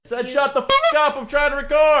Said shut the up, I'm trying to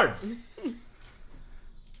record.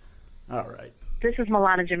 All right. This is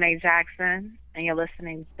Milana Jamae Jackson, and you're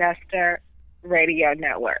listening to Jester Radio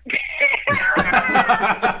Network.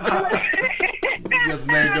 Just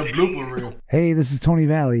made the blooper reel. Hey, this is Tony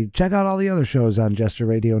Valley. Check out all the other shows on Jester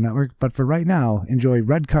Radio Network, but for right now, enjoy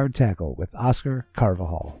Red Card Tackle with Oscar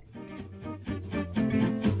Carvajal.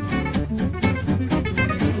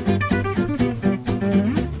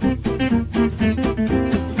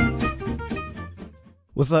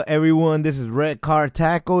 What's up, everyone? This is Red Card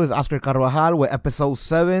Tackle. It's Oscar Carvajal with episode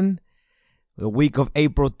 7, the week of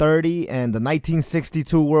April 30, and the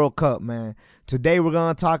 1962 World Cup, man. Today, we're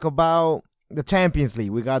going to talk about the Champions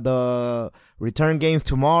League. We got the return games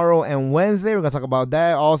tomorrow and Wednesday. We're going to talk about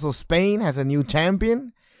that. Also, Spain has a new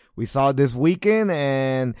champion. We saw it this weekend,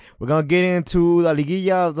 and we're going to get into the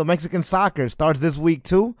Liguilla of the Mexican soccer. It starts this week,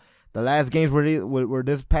 too. The last games were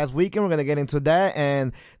this past weekend. We're going to get into that.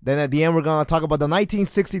 And then at the end, we're going to talk about the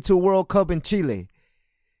 1962 World Cup in Chile.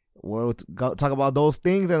 We'll talk about those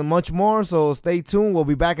things and much more. So stay tuned. We'll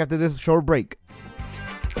be back after this short break.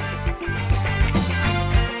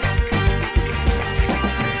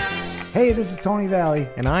 Hey, this is Tony Valley.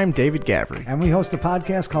 And I'm David Gavry. And we host a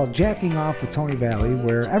podcast called Jacking Off with Tony Valley,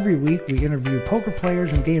 where every week we interview poker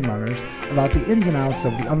players and game runners about the ins and outs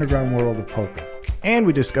of the underground world of poker. And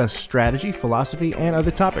we discuss strategy, philosophy, and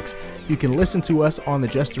other topics. You can listen to us on the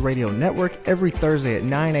Jester Radio Network every Thursday at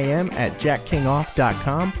 9 a.m. at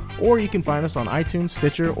jackkingoff.com, or you can find us on iTunes,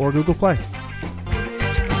 Stitcher, or Google Play.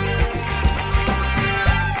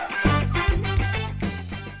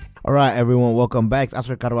 All right, everyone, welcome back. It's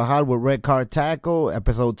Oscar Carvajal with Red Card Tackle,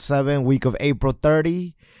 episode 7, week of April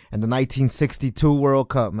 30, and the 1962 World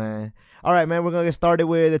Cup, man. All right, man, we're going to get started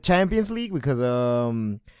with the Champions League because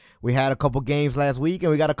we had a couple games last week,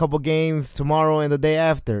 and we got a couple games tomorrow and the day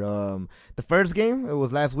after. The first game, it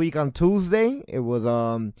was last week on Tuesday. It was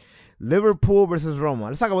Liverpool versus Roma.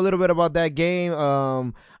 Let's talk a little bit about that game.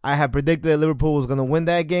 I had predicted that Liverpool was going to win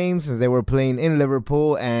that game since they were playing in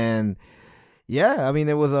Liverpool, and yeah, I mean,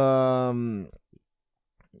 it was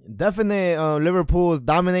definite. Liverpool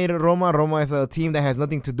dominated Roma. Roma is a team that has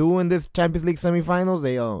nothing to do in this Champions League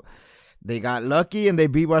semifinals. They got lucky and they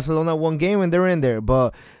beat Barcelona one game and they're in there.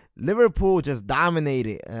 But Liverpool just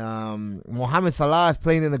dominated. Mohamed Salah is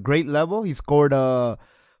playing in a great level. He scored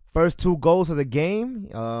first 2 goals of the game.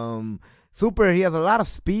 He has a lot of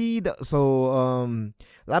speed. So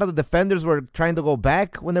a lot of the defenders were trying to go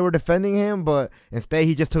back when they were defending him, but instead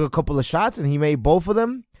he just took a couple of shots and he made both of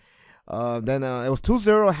them. Then it was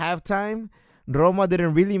 2-0 halftime. Roma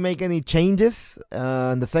didn't really make any changes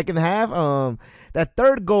in the second half. That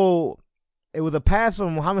third goal, it was a pass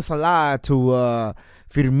from Mohamed Salah to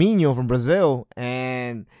Firmino from Brazil,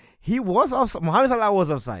 and he was offside. Mohamed Salah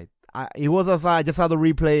was offside. He was offside. I just saw the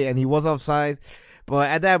replay, and he was offside. But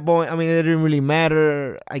at that point, I mean, it didn't really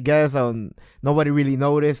matter, I guess. Nobody really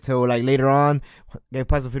noticed till like later on. They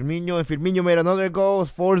passed to Firmino, and Firmino made another goal. It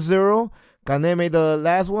was 4-0. Kane made the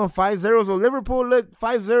last one 5-0. So Liverpool looked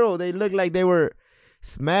 5-0. They looked like they were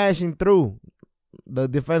smashing through the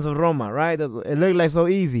defense of Roma, right? It looked like so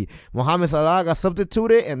easy. Mohamed Salah got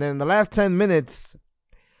substituted, and then in the last 10 minutes,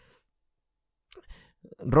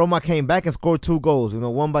 Roma came back and scored 2 goals,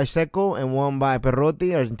 one by Checo and one by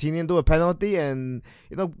Perotti. Argentinian do a penalty, and,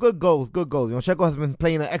 good goals. Checo has been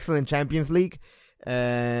playing an excellent Champions League,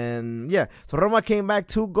 and yeah, so Roma came back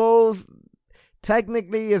 2 goals.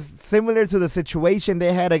 Technically, it's similar to the situation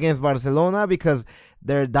they had against Barcelona because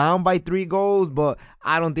they're down by 3 goals, but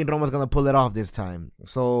I don't think Roma's going to pull it off this time.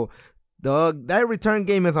 So that return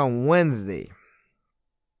game is on Wednesday.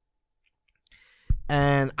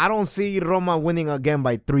 And I don't see Roma winning again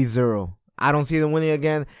by 3-0. I don't see them winning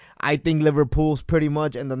again. I think Liverpool's pretty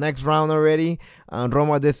much in the next round already.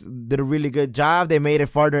 Roma did a really good job. They made it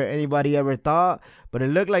farther than anybody ever thought. But it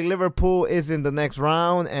looked like Liverpool is in the next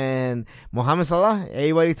round. And Mohamed Salah,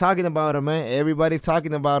 everybody's talking about him, man. Everybody's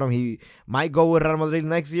talking about him. He might go with Real Madrid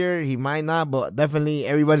next year. He might not, but definitely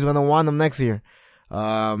everybody's going to want him next year.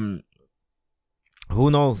 Who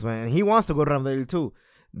knows, man? He wants to go to Real Madrid too.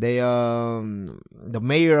 The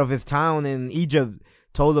mayor of his town in Egypt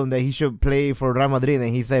told him that he should play for Real Madrid, and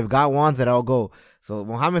he said, if God wants it, I'll go. So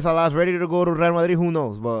Mohamed Salah is ready to go to Real Madrid. Who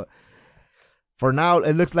knows? But for now,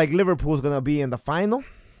 it looks like Liverpool's going to be in the final.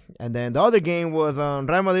 And then the other game was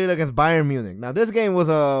Real Madrid against Bayern Munich. Now, this game was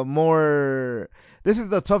this is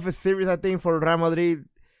the toughest series, I think, for Real Madrid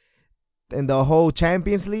in the whole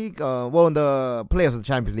Champions League. In the playoffs of the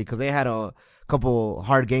Champions League, because they had a couple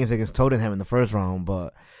hard games against Tottenham in the first round,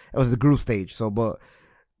 but it was the group stage. So, but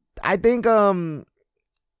I think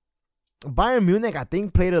Bayern Munich, I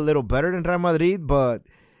think, played a little better than Real Madrid, but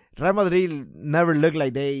Real Madrid never looked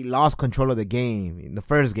like they lost control of the game in the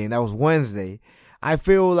first game. That was Wednesday. I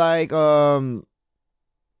feel like Bayern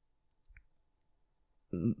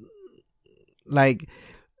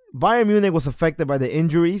Munich was affected by the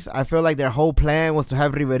injuries. I feel like their whole plan was to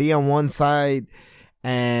have Ribéry on one side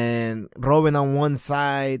and Robben on one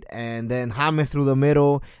side, and then James through the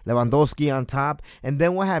middle, Lewandowski on top. And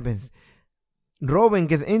then what happens? Robben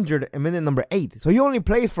gets injured in minute number 8. So he only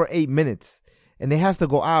plays for 8 minutes, and they has to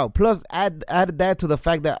go out. Plus, add that to the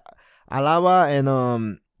fact that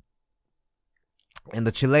Alaba and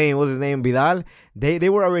the Chilean, what's his name, Vidal, they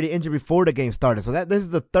were already injured before the game started. So this is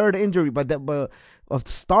the third injury of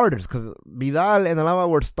starters, because Vidal and Alaba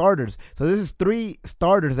were starters. So this is 3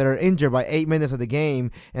 starters that are injured by 8 minutes of the game.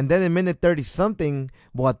 And then in minute 30-something,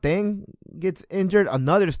 Boateng gets injured.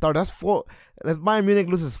 Another starter. That's 4. That's Bayern Munich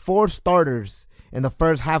loses 4 starters in the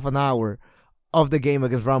first half an hour of the game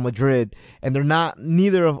against Real Madrid. And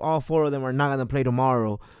neither of all 4 of them are not going to play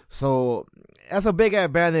tomorrow. So that's a big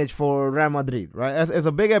advantage for Real Madrid, right? It's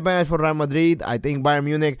a big advantage for Real Madrid. I think Bayern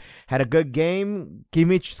Munich had a good game.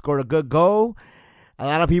 Kimmich scored a good goal. A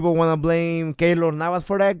lot of people want to blame Keylor Navas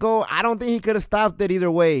for that goal. I don't think he could have stopped it either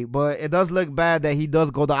way, but it does look bad that he does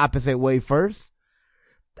go the opposite way first.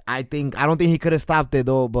 I don't think he could have stopped it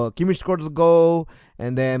though, but Kimmich scored the goal,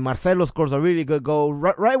 and then Marcelo scores a really good goal.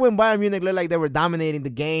 Right when Bayern Munich looked like they were dominating the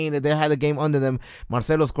game, that they had the game under them,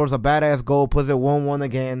 Marcelo scores a badass goal, puts it 1-1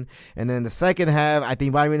 again. And then the second half, I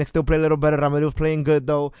think Bayern Munich still played a little better. Real Madrid was playing good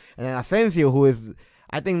though. And then Asensio, who is,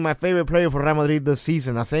 I think, my favorite player for Real Madrid this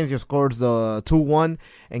season, Asensio scores the 2-1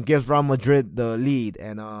 and gives Real Madrid the lead.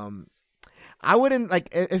 And I wouldn't,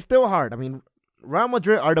 it's still hard. I mean, Real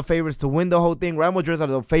Madrid are the favorites to win the whole thing. Real Madrid are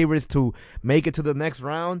the favorites to make it to the next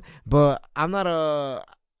round. But I'm not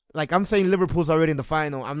I'm saying Liverpool's already in the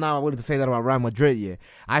final. I'm not willing to say that about Real Madrid yet.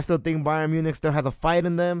 I still think Bayern Munich still has a fight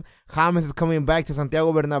in them. James is coming back to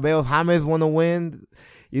Santiago Bernabeu. James want to win.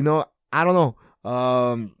 I don't know.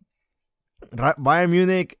 Bayern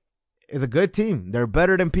Munich is a good team. They're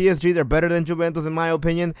better than PSG. They're better than Juventus, in my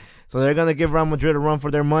opinion. So they're going to give Real Madrid a run for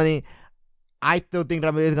their money. I still think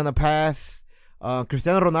Real Madrid is going to pass.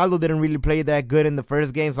 Cristiano Ronaldo didn't really play that good in the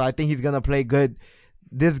first game, so I think he's going to play good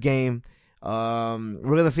this game. We're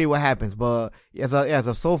going to see what happens. But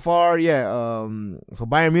so far, so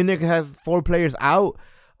Bayern Munich has 4 players out.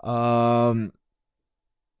 Real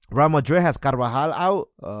Madrid has Carvajal out,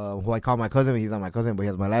 who I call my cousin. He's not my cousin, but he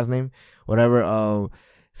has my last name. Whatever.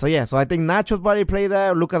 So I think Nacho's probably play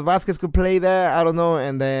that. Lucas Vazquez could play that. I don't know.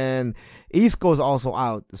 And then Isco's also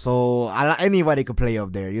out. So anybody could play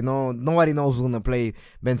up there. Nobody knows who's going to play.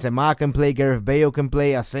 Benzema can play. Gareth Bale can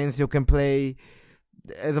play. Asensio can play.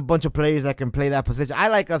 There's a bunch of players that can play that position. I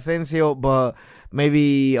like Asensio, but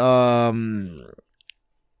maybe Zidane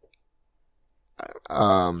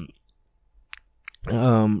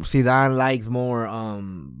likes more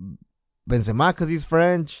Benzema because he's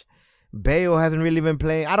French. Bale hasn't really been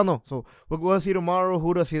playing. I don't know. So we're going to see tomorrow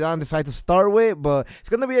who does Zidane decide to start with. But it's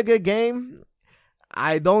going to be a good game.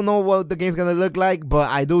 I don't know what the game's going to look like, but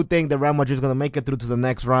I do think that Real Madrid is going to make it through to the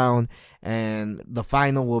next round. And the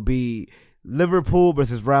final will be Liverpool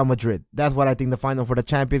versus Real Madrid. That's what I think the final for the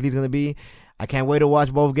Champions League is going to be. I can't wait to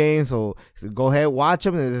watch both games. So go ahead, watch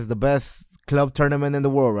them. This is the best club tournament in the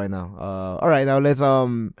world right now. All right, now let's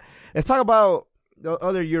talk about the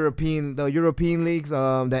other European leagues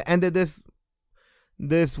that ended this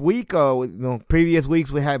week. Previous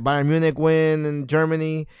weeks we had Bayern Munich win in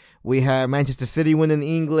Germany. We had Manchester City win in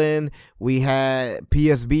England. We had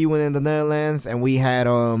PSV win in the Netherlands, and we had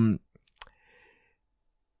who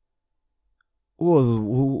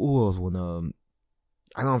else won?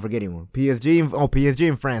 I know I'm forgetting one. PSG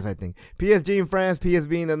in France, I think. PSG in France,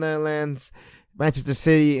 PSV in the Netherlands, Manchester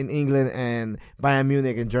City in England, and Bayern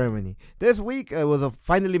Munich in Germany. This week, it was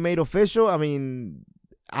finally made official. I mean,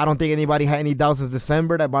 I don't think anybody had any doubts since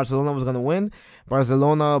December that Barcelona was going to win.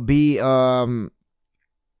 Barcelona beat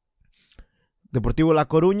Deportivo La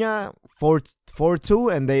Coruña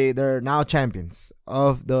 4-2, and they're now champions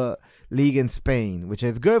of the league in Spain, which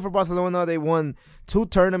is good for Barcelona. They won 2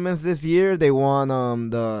 tournaments this year. They won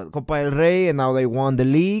the Copa del Rey, and now they won the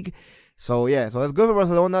league. So that's good for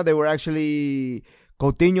Barcelona. They were actually,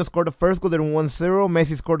 Coutinho scored the first goal. They won 1-0.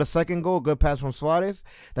 Messi scored the second goal. Good pass from Suarez.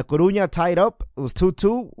 The Coruña tied up. It was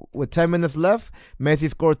 2-2 with 10 minutes left. Messi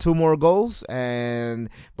scored 2 more goals,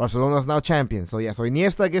 and Barcelona is now champions. So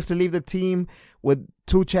Iniesta gets to leave the team with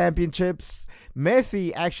 2 championships.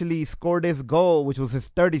 Messi actually scored this goal, which was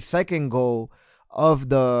his 32nd goal of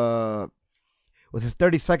the with his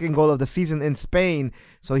 32nd goal of the season in Spain.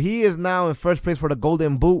 So he is now in first place for the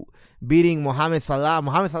Golden Boot, beating Mohamed Salah.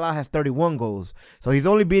 Mohamed Salah has 31 goals. So he's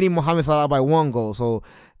only beating Mohamed Salah by 1 goal. So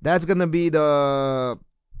that's going to be the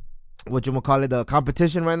the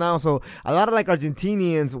competition right now. So a lot of like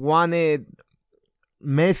Argentinians wanted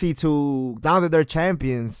Messi to, now that they're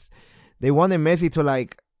champions, they wanted Messi to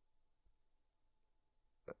like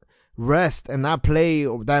rest and not play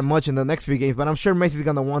that much in the next few games. But I'm sure Messi's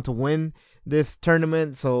gonna want to win this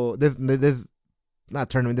tournament. So this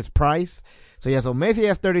prize. So yeah, so Messi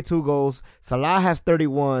has 32 goals. Salah has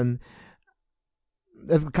 31.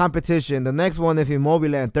 That's the competition. The next one is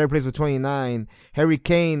Immobile in third place with 29. Harry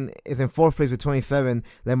Kane is in fourth place with 27.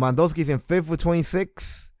 Lewandowski's in fifth with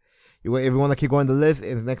 26. If you want to keep going the list,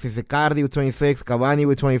 next is Icardi with 26. Cavani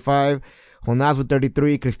with 25. Jonas with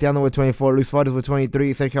 33. Cristiano with 24. Luis Suarez with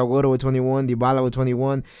 23. Sergio Aguero with 21. Dybala with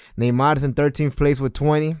 21. Neymar is in 13th place with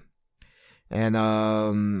 20.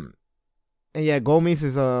 And yeah, Gomez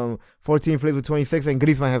is 14th place with 26, and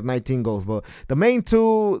Griezmann has 19 goals. But the main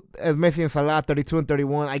two is Messi and Salah, 32 and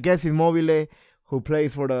 31. I guess Immobile, who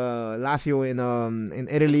plays for the Lazio in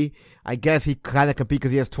Italy, I guess he kind of compete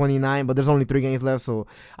because he has 29, but there's only 3 games left. So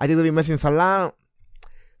I think it'll be Messi and Salah.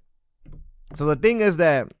 So the thing is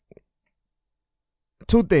that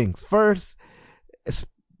 2 things. First,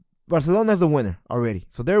 Barcelona is the winner already.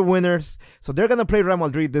 So they're winners. So they're going to play Real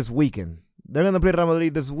Madrid this weekend.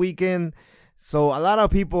 So a lot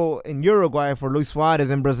of people in Uruguay for Luis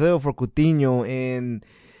Suarez, in Brazil for Coutinho, in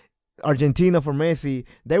Argentina for Messi,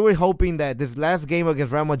 they were hoping that this last game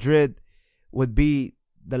against Real Madrid would be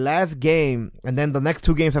the last game, and then the next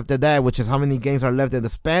 2 games after that, which is how many games are left in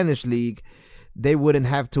the Spanish league, they wouldn't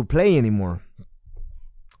have to play anymore.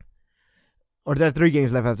 Or there are 3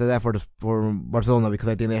 games left after that for Barcelona, because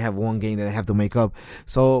I think they have 1 game that they have to make up.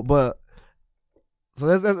 So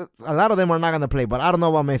there's a lot of them are not going to play, but I don't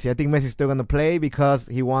know about Messi. I think Messi's still going to play because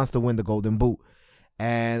he wants to win the Golden Boot.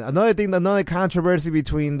 And another controversy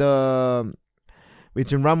between Real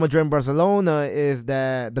Madrid and Barcelona is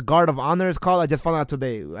that the Guard of Honor is called. I just found out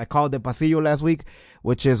today. I called it Pasillo last week,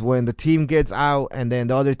 which is when the team gets out and then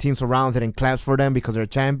the other team surrounds it and claps for them because they're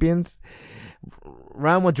champions.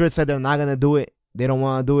 Real Madrid said they're not going to do it. They don't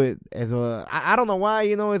want to do it. I don't know why,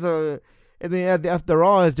 after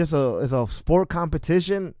all, it's just a sport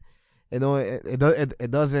competition. It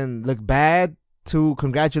doesn't look bad to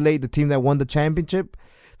congratulate the team that won the championship.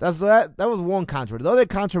 That was one controversy. The other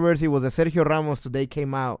controversy was that Sergio Ramos today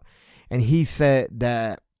came out and he said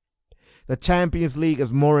that the Champions League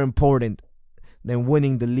is more important than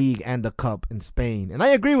winning the league and the cup in Spain. And I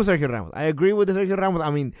agree with Sergio Ramos. I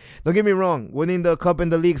mean, don't get me wrong. Winning the cup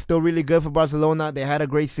and the league is still really good for Barcelona. They had a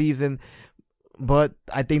great season. But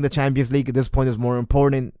I think the Champions League at this point is more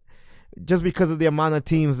important just because of the amount of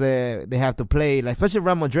teams that they have to play. Like, especially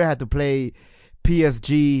Real Madrid had to play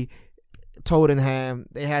PSG, Tottenham.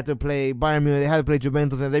 They had to play Bayern Munich. They had to play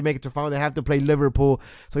Juventus. And they make it to final. They have to play Liverpool.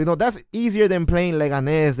 So, that's easier than playing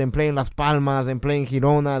Leganés, than playing Las Palmas, than playing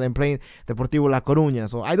Girona, than playing Deportivo La Coruña.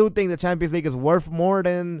 So I do think the Champions League is worth more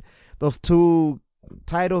than those 2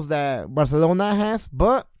 titles that Barcelona has.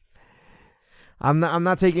 But I'm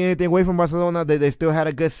not taking anything away from Barcelona. They still had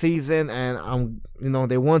a good season, and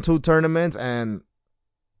they won 2 tournaments, and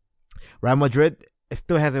Real Madrid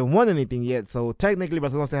still hasn't won anything yet. So technically,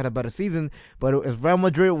 Barcelona still had a better season. But if Real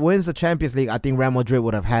Madrid wins the Champions League, I think Real Madrid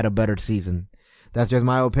would have had a better season. That's just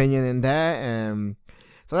my opinion in that.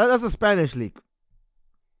 So that's the Spanish league.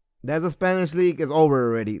 The Spanish league is over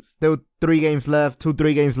already. Still 3 games left,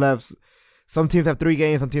 3 games left. Some teams have 3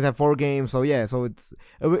 games, some teams have 4 games. So yeah, so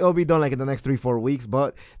it'll be done like in the next 3-4 weeks.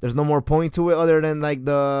 But there's no more point to it other than like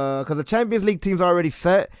because the Champions League teams are already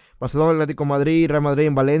set. Barcelona, Atletico Madrid, Real Madrid,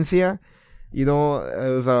 and Valencia. It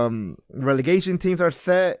was relegation teams are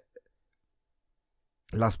set.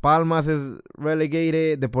 Las Palmas is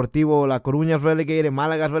relegated. Deportivo La Coruña is relegated.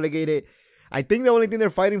 Malaga is relegated. I think the only thing they're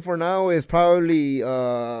fighting for now is probably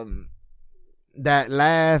that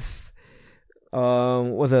last.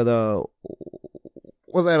 What's that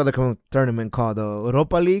other tournament called? The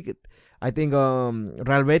Europa League. I think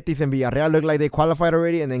Real Betis and Villarreal look like they qualified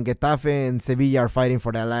already, and then Getafe and Sevilla are fighting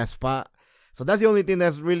for that last spot. So that's the only thing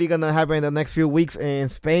that's really gonna happen in the next few weeks in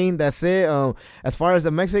Spain. That's it. As far as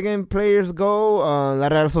the Mexican players go, La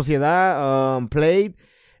Real Sociedad played,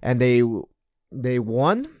 and they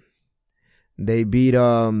won. They beat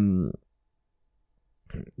let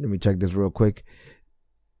me check this real quick.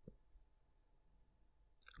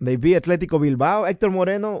 They beat Atletico Bilbao. Hector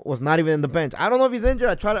Moreno was not even in the bench. I don't know if he's injured.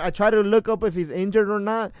 I tried to look up if he's injured or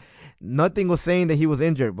not. Nothing was saying that he was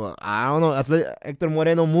injured, but I don't know. Hector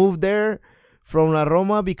Moreno moved there from La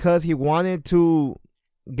Roma because he wanted to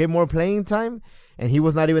get more playing time, and he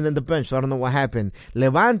was not even in the bench, so I don't know what happened.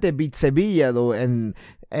 Levante beat Sevilla, though, and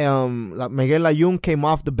Miguel Layún came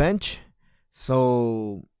off the bench,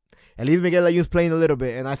 so at least Miguel Layún's playing a little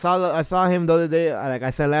bit. And I saw him the other day, like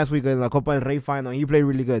I said last week, in the Copa del Rey final. He played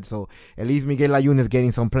really good, so at least Miguel Layún is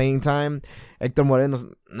getting some playing time. Hector Moreno's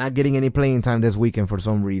not getting any playing time this weekend for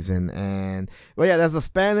some reason. But yeah, that's the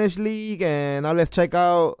Spanish league, and now let's check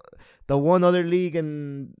out the one other league,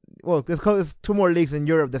 and there's two more leagues in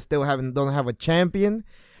Europe that still don't have a champion.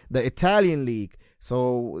 The Italian league.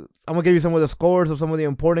 So I'm gonna give you some of the scores of some of the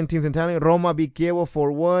important teams in Italy. Roma beat Chievo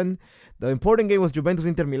 4-1. The important game was Juventus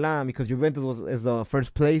Inter Milan because Juventus is the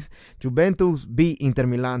first place. Juventus beat Inter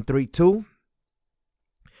Milan 3-2.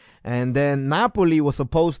 And then Napoli was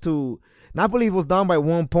down by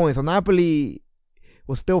 1 point, so Napoli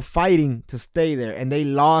was still fighting to stay there, and they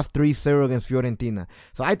lost 3-0 against Fiorentina.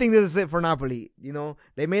 So I think this is it for Napoli.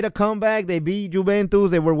 They made a comeback. They beat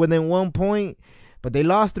Juventus. They were within 1 point, but they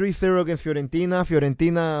lost 3-0 against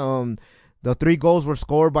Fiorentina. The 3 goals were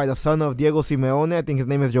scored by the son of Diego Simeone. I think his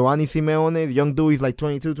name is Giovanni Simeone. The young dude, he's like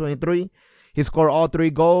 22, 23. He scored all 3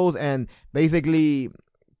 goals and basically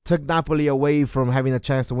took Napoli away from having a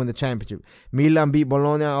chance to win the championship. Milan beat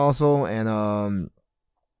Bologna also, and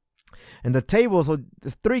the table, so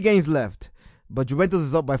there's 3 games left, but Juventus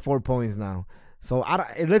is up by 4 points now. So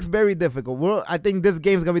it looks very difficult. I think this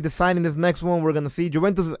game's going to be deciding this next one. We're going to see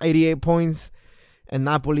Juventus is 88 points, and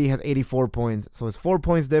Napoli has 84 points. So it's 4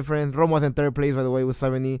 points difference. Roma's in 3rd place, by the way, with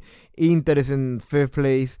 70. Inter is in 5th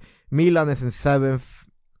place. Milan is in 7th.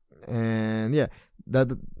 And yeah,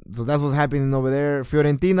 so that's what's happening over there.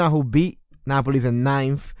 Fiorentina, who beat Napoli, is in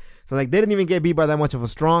 9th. So they didn't even get beat by that much of a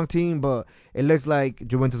strong team, but it looks like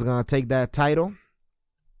Juventus is going to take that title.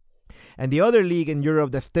 And the other league in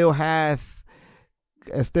Europe that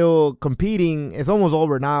is still competing, it's almost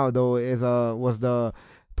over now though, was the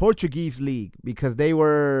Portuguese league, because I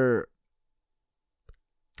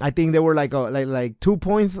think they were like 2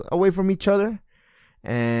 points away from each other.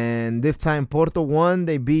 And this time Porto won.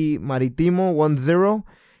 They beat Maritimo 1-0,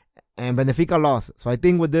 and Benfica lost. So I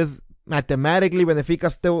think with this, mathematically Benfica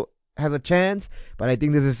still has a chance, but I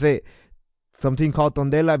think this is it. Some team called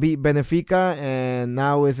Tondela beat Benfica, and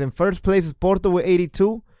now is in 1st place is Porto with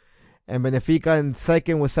 82, and Benfica in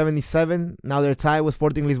 2nd with 77. Now they're tied with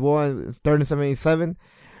Sporting Lisboa, 3rd and 77,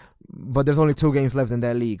 but there's only 2 games left in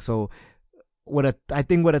that league. So I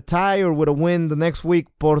think with a tie or with a win the next week,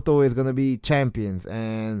 Porto is going to be champions.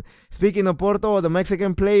 And speaking of Porto, the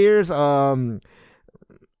Mexican players, Hector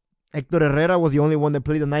Herrera was the only one that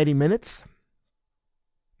played the 90 minutes.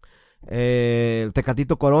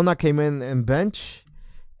 Tecatito Corona came in and bench,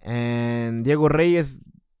 and Diego Reyes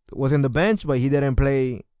was in the bench, but he didn't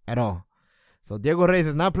play at all. So Diego Reyes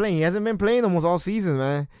is not playing. He hasn't been playing almost all season,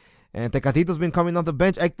 man. And Tecatito's been coming off the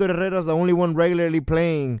bench. Hector Herrera's the only one regularly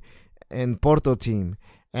playing in Porto team.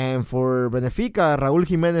 And for Benfica, Raúl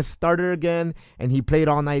Jiménez started again, and he played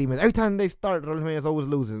all 90 minutes. Every time they start, Raúl Jiménez always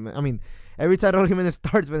loses, man. I mean, every time Raúl Jiménez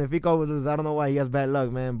starts, Benfica always loses. I don't know why. He has bad luck,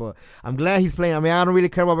 man. But I'm glad he's playing. I mean, I don't really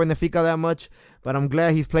care about Benfica that much, but I'm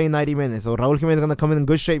glad he's playing 90 minutes. So Raúl Jiménez is going to come in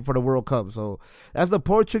good shape for the World Cup. So that's the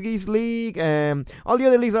Portuguese league. And all the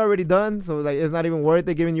other leagues are already done. So it's not even worth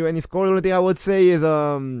it giving you any score. The only thing I would say is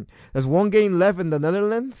there's 1 game left in the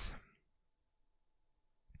Netherlands.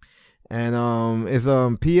 And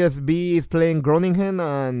PSB is playing Groningen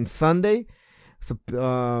on Sunday. So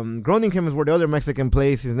Groningen is where the other Mexican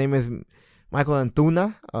plays. His name is Michael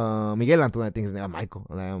Antuna. Miguel Antuna, I think his name. Michael.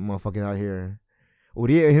 I'm motherfucking out here.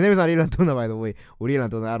 His name is not Uriel Antuna, by the way. Uriel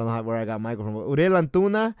Antuna. I don't know where I got Michael from. Uriel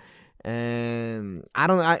Antuna. And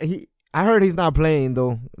I heard he's not playing,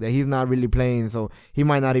 though. That he's not really playing, so he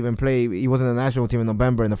might not even play. He was in the national team in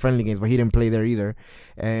November in the friendly games, but he didn't play there either.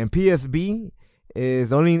 And PSB is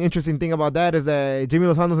the only interesting thing about that is that Jimmy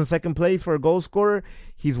Lozano's in 2nd place for a goal scorer.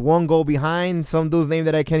 He's 1 goal behind some dude's name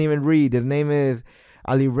that I can't even read. His name is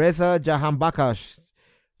Alireza Jahanbakhsh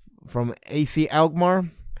from AC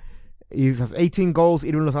Alkmaar. He has 18 goals.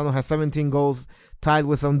 Edwin Lozano has 17 goals, tied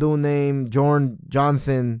with some dude named Jorn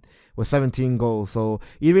Johnson with 17 goals. So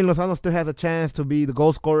Edwin Lozano still has a chance to be the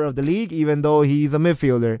goal scorer of the league, even though he's a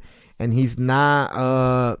midfielder and he's not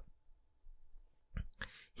a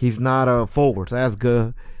forward. So that's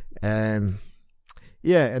good. And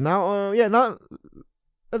now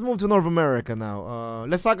let's move to North America now.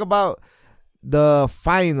 Let's talk about the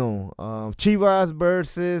final, Chivas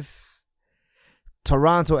versus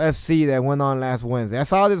Toronto FC that went on last Wednesday. I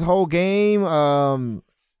saw this whole game. All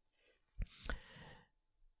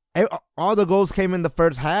the goals came in the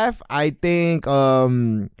first half. I think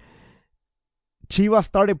Chivas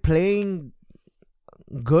started playing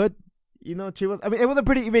good. You know, Chivas. I mean, it was a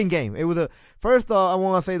pretty even game. It was first off, I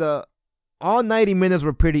want to say all 90 minutes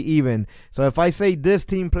were pretty even. So if I say this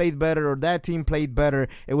team played better or that team played better,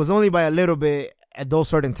 it was only by a little bit at those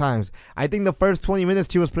certain times. I think the first 20 minutes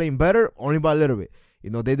Chivas playing better, only by a little bit. You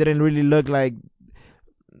know, they didn't really look like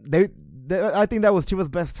I think that was Chivas'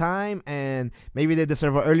 best time, and maybe they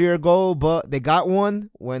deserve an earlier goal, but they got one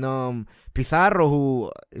when Pizarro,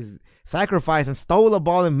 who sacrificed and stole the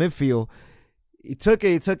ball in midfield, he took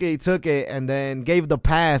it, and then gave the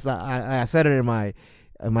pass. I said it in my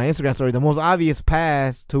Instagram story, the most obvious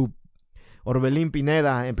pass to Orbelín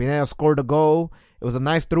Pineda, and Pineda scored a goal. It was a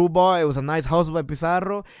nice through ball. It was a nice hustle by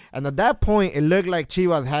Pizarro, and at that point, it looked like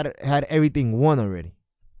Chivas had everything won already.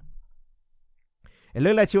 It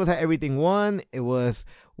looked like Chivas had everything won. It was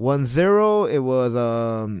 1-0. It was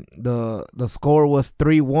the score was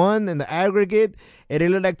 3-1 in the aggregate. It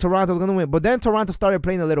looked like Toronto was gonna win, but then Toronto started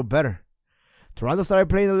playing a little better.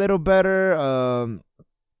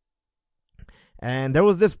 And there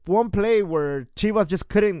was this one play where Chivas just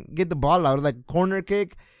couldn't get the ball out. It was like a corner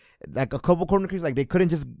kick, like a couple corner kicks. Like they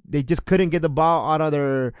just couldn't get the ball out of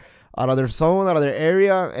their zone, out of their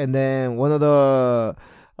area. And then one of the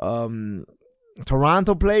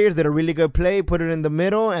Toronto players did a really good play, put it in the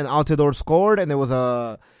middle, and Altidore scored, and it was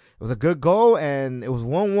a good goal, and it was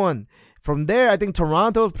 1-1. From there, I think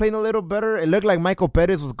Toronto was playing a little better. It looked like Michael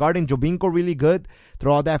Perez was guarding Jovinko really good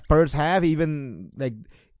throughout that first half. Even like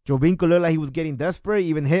Jovinko looked like he was getting desperate. He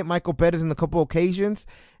even hit Michael Perez in a couple occasions,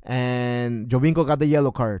 and Jovinko got the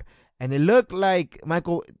yellow card. And it looked like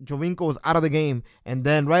Jovinko was out of the game. And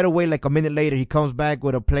then right away, like a minute later, he comes back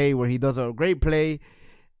with a play where he does a great play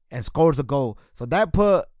and scores a goal. So that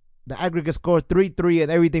put the aggregate score 3-3,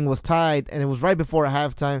 and everything was tied, and it was right before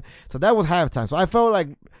halftime. So that was halftime. So I felt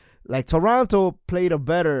like Toronto played a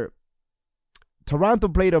better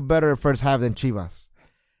first half than Chivas.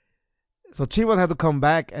 So Chivas had to come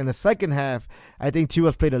back, and the second half, I think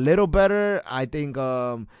Chivas played a little better. I think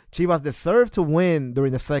Chivas deserved to win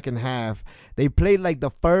during the second half. They played like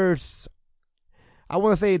the first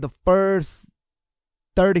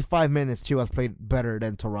 35 minutes, Chivas played better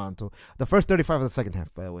than Toronto. The first 35 of the second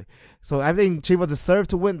half, by the way. So I think Chivas deserved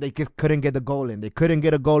to win. They just couldn't get the goal in. And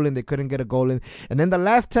then the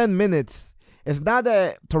last 10 minutes, it's not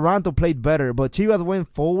that Toronto played better, but Chivas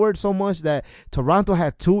went forward so much that Toronto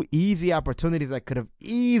had two easy opportunities that could have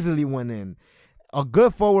easily went in. A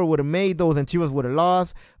good forward would have made those, and Chivas would have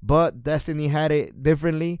lost, but destiny had it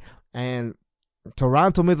differently, and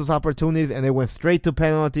Toronto missed those opportunities, and they went straight to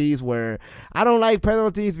penalties, where I don't like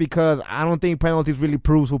penalties because I don't think penalties really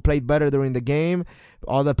proves who played better during the game.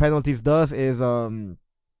 All the penalties does is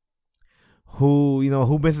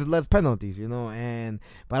who misses less penalties,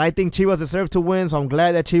 but I think Chivas deserved to win, so I'm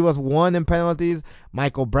glad that Chivas won in penalties.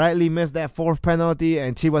 Michael Bradley missed that fourth penalty,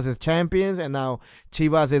 and Chivas is champions, and now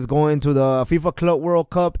Chivas is going to the FIFA Club World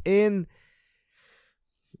Cup in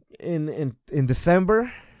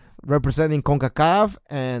December, representing CONCACAF,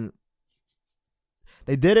 and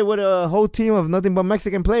they did it with a whole team of nothing but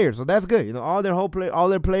Mexican players, so that's good. All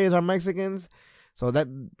their players are Mexicans, so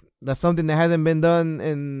that's something that hasn't been done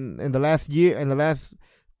in the last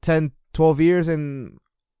 10, 12 years since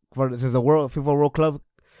the FIFA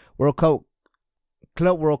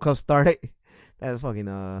World Cup started. That's fucking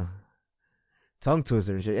tongue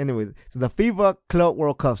twister and shit. Anyways, so the FIFA Club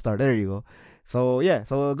World Cup started. There you go. So yeah,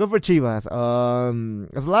 so good for Chivas.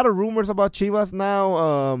 There's a lot of rumors about Chivas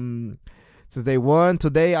now. Since they won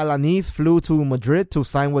today, Alanis flew to Madrid to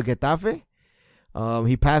sign with Getafe.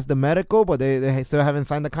 He passed the medical, but they still haven't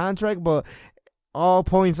signed the contract. But all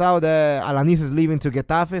points out that Alanis is leaving to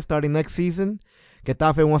Getafe starting next season.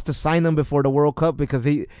 Getafe wants to sign him before the World Cup because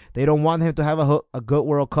they don't want him to have a good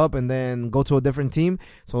World Cup and then go to a different team.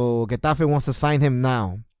 So Getafe wants to sign him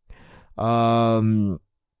now.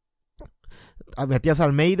 Matias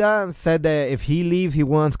Almeida said that if he leaves, he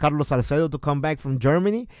wants Carlos Salcedo to come back from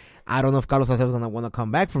Germany. I don't know if Carlos Salcedo is going to want to come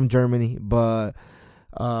back from Germany, but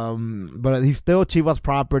he's still Chivas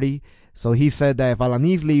property. So he said that if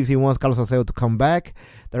Alanis leaves, he wants Carlos Salcedo to come back.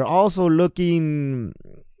 They're also looking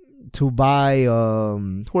to buy,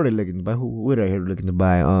 who are they looking to buy? Who are they looking to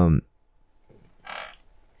buy?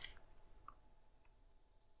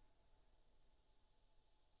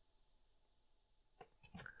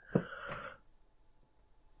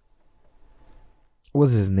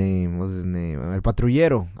 What's his name? El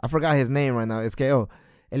Patrullero. I forgot his name right now. It's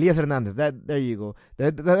Elias Hernandez. There you go.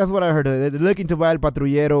 That's what I heard. They're looking to buy El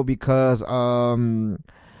Patrullero because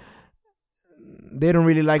they don't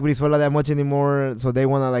really like Brizuela that much anymore, so they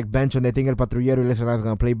want to bench when they think El Patrullero Elias Hernandez is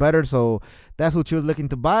going to play better. So that's what she was looking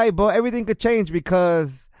to buy. But everything could change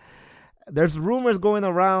because there's rumors going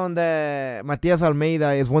around that Matias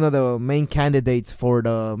Almeida is one of the main candidates for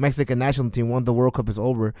the Mexican national team once the World Cup is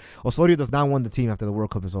over. Osorio does not want the team after the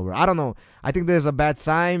World Cup is over. I don't know. I think there's a bad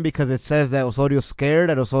sign because it says that Osorio's scared,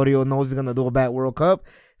 that Osorio knows he's going to do a bad World Cup.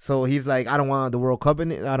 So he's like, I don't want the World Cup, I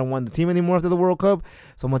don't want the team anymore after the World Cup.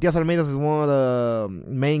 So Matias Almeida is one of the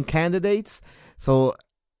main candidates. So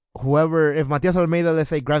if Matias Almeida, let's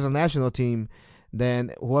say, grabs the national team,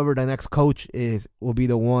 then whoever the next coach is will be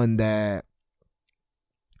the one that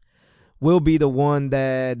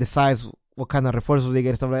decides what kind of refuerzos they get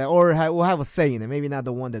and stuff like that, or will have a say in it. Maybe not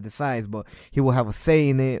the one that decides, but he will have a say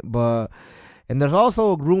in it. And there's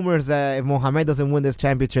also rumors that if Mohamed doesn't win this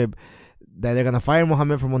championship, that they're gonna fire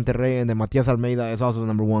Mohamed from Monterrey, and then Matias Almeida is also the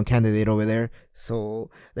number one candidate over there. So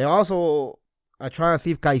they also are trying to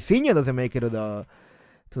see if Caixinha doesn't make it to the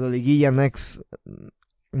Liguilla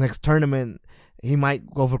next tournament. He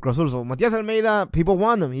might go for Cruz Azul. So Matias Almeida, people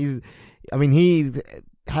want him. He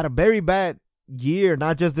had a very bad year,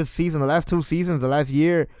 not just this season, the last 2 seasons, the last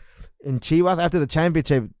year in Chivas. After the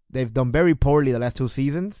championship, they've done very poorly the last 2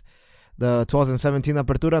 seasons. The 2017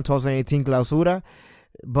 Apertura and 2018 Clausura.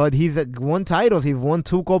 But he's won titles. He's won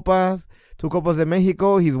 2 Copas de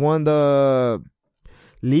Mexico. He's won the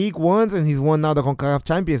League once, and he's won now the CONCACAF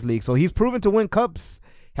Champions League. So he's proven to win cups.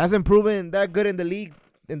 Hasn't proven that good in the league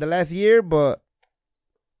in the last year, but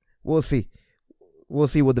we'll see. We'll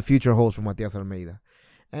see what the future holds for Matias Almeida.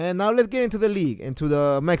 And now let's get into the league, into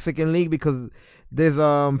the Mexican league, because this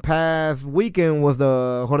past weekend was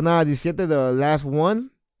the Jornada 17, the last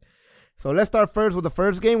one. So let's start first with the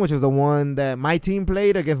first game, which is the one that my team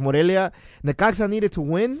played against Morelia. Necaxa needed to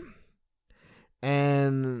win,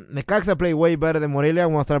 and Necaxa played way better than Morelia. I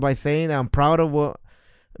want to start by saying I'm proud of what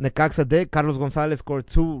Necaxa did. Carlos Gonzalez scored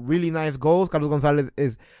 2 really nice goals. Carlos Gonzalez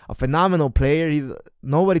is a phenomenal player.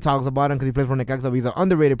 Nobody talks about him because he plays for Necaxa, but he's an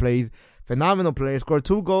underrated player. He's a phenomenal player. Scored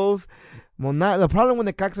 2 goals. The problem with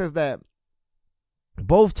Necaxa is that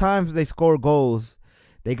both times they score goals,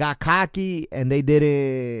 they got cocky and they did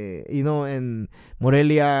it, and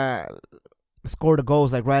Morelia scored the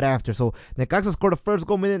goals like right after. So Necaxa scored the first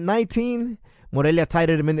goal minute 19. Morelia tied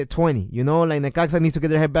it at minute 20. Like Necaxa needs to get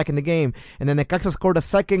their head back in the game. And then Necaxa scored a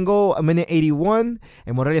second goal at minute 81.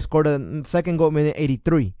 And Morelia scored a second goal at minute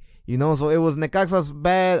 83. So it was Necaxa's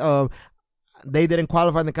bad. They didn't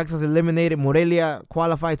qualify. Necaxa's eliminated. Morelia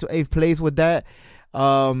qualified to 8th place with that.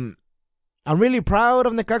 I'm really proud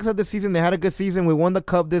of Necaxa this season. They had a good season. We won the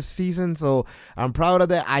cup this season, so I'm proud of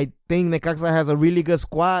that. I think Necaxa has a really good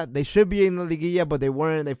squad. They should be in the Liguilla, but they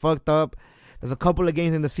weren't. They fucked up. There's a couple of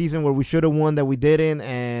games in the season where we should have won that we didn't,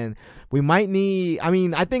 and we might need...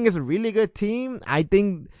 I think it's a really good team. I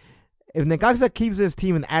think if Necaxa keeps this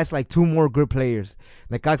team and adds like 2 more good players,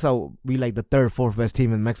 Necaxa will be like the 3rd, 4th best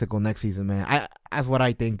team in Mexico next season, man. That's what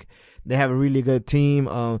I think. They have a really good team.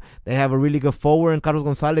 They have a really good forward, and Carlos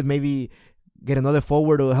Gonzalez maybe get another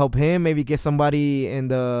forward to help him. Maybe get somebody in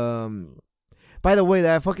the... By the way,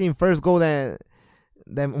 that fucking first goal that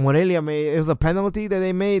Morelia made, it was a penalty that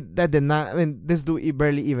they made that did not... this dude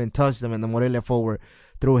barely even touched them, and the Morelia forward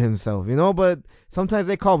threw himself, But sometimes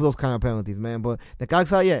they call those kind of penalties, man. But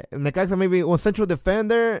Necaxa maybe one central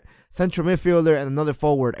defender, central midfielder, and another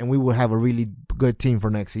forward, and we will have a really good team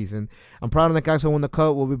for next season. I'm proud of Necaxa win the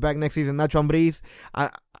cup. We'll be back next season. Nacho Ambriz,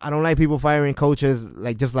 I don't like people firing coaches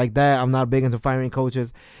just like that. I'm not big into firing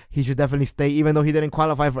coaches. He should definitely stay, even though he didn't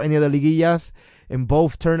qualify for any of the liguillas. In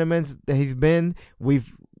both tournaments that he's been,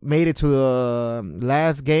 we've made it to the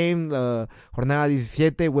last game, Jornada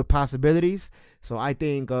 17, with possibilities. So I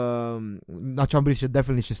think Nacho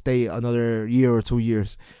Ambriz should stay another year or 2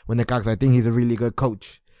 years with Necaxa. I think he's a really good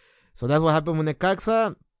coach. So that's what happened with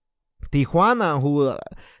Necaxa. Tijuana, who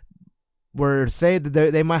were said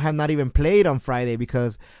that they might have not even played on Friday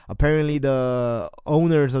because apparently the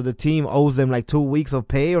owners of the team owes them like 2 weeks of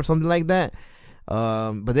pay or something like that.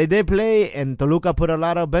 But they did play, and Toluca put a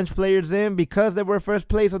lot of bench players in because they were first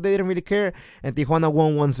place, so they didn't really care. And Tijuana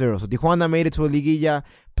won 1-0. So Tijuana made it to a Liguilla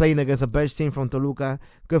playing against a bench team from Toluca.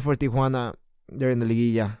 Good for Tijuana. They're in the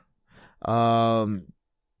Liguilla.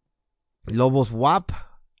 Lobos WAP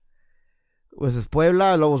versus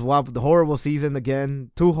Puebla. Lobos WAP, the horrible season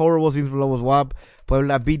again. 2 horrible seasons for Lobos WAP.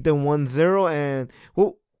 Puebla beat them 1-0. And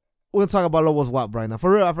we're going to talk about Lobos WAP right now.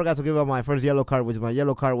 For real, I forgot to give out my first yellow card, which my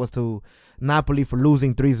yellow card was to Napoli for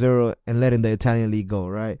losing 3-0 and letting the Italian league go,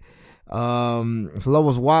 right? So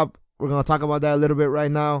Lobos WAP, we're going to talk about that a little bit right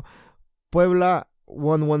now. Puebla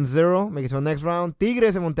won 1-0, make it to the next round.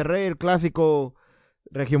 Tigres and Monterrey, el clásico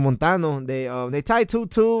regiomontano. They tied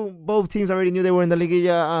 2-2. Both teams already knew they were in the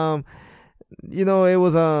Liguilla. it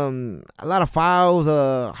was a lot of fouls,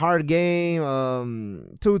 a hard game,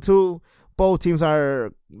 2-2. Both teams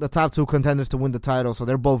are the top two contenders to win the title, so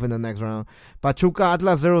they're both in the next round. Pachuca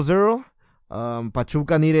Atlas 0-0.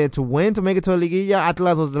 Pachuca needed to win to make it to a liguilla.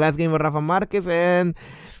 Atlas was the last game of Rafa Marquez, and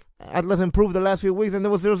Atlas improved the last few weeks, and it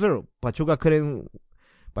was 0-0. Pachuca couldn't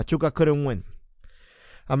win.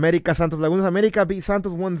 America Santos Lagunas. America beat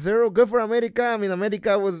Santos 1-0. Good for America. I mean,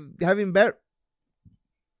 America was having bad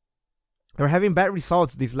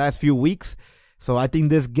results these last few weeks, so I think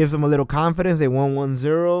this gives them a little confidence. They won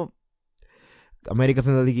 1-0. America's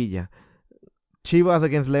in the liguilla. Chivas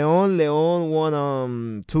against León. León won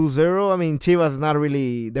 2-0. I mean, Chivas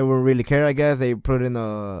they were really care, I guess. They put in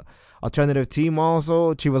a alternative team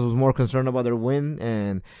also. Chivas was more concerned about their win,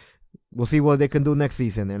 and we'll see what they can do next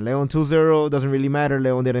season. And León 2-0 doesn't really matter.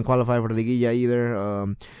 León didn't qualify for the liguilla either.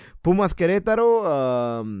 Pumas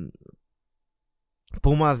Querétaro.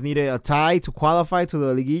 Pumas needed a tie to qualify to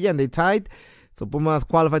the liguilla, and they tied. So Pumas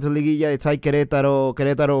qualified to Liguilla. They tied Querétaro.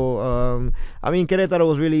 Querétaro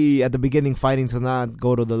was really at the beginning fighting to not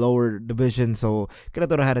go to the lower division. So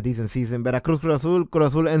Querétaro had a decent season. Veracruz Cruz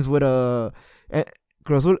Azul ends with a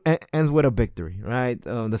victory, right?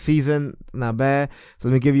 The season not bad. So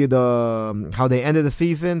let me give you how they ended the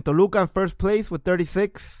season. Toluca in first place with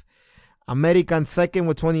 36. America in second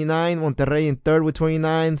with 29. Monterrey in third with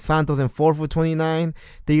 29. Santos in fourth with 29.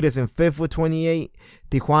 Tigres in fifth with 28.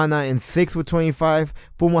 Tijuana in sixth with 25.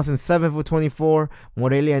 Pumas in seventh with 24.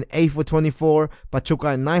 Morelia in eighth with 24.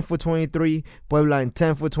 Pachuca in ninth with 23. Puebla in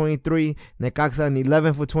 10th with 23. Necaxa in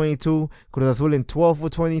 11th with 22. Cruz Azul in 12th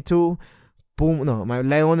with 22.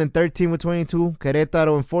 León in 13 with 22,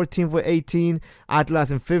 Querétaro in 14 with 18,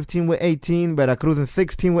 Atlas in 15 with 18, Veracruz in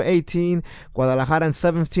 16 with 18, Guadalajara in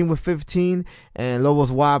 17 with 15, and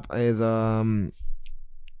Lobos WAP is 18th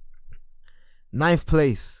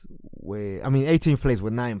place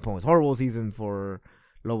with 9 points. Horrible season for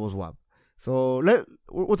Lobos WAP. So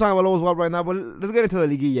we'll talk about Lobos WAP right now, but let's get into the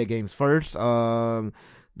Liguilla games first.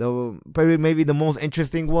 Maybe the most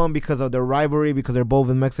interesting one because of their rivalry, because they're both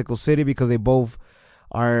in Mexico City, because they both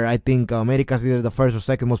are, I think, America's either the first or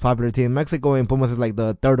second most popular team in Mexico, and Pumas is like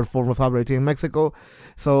the third or fourth most popular team in Mexico.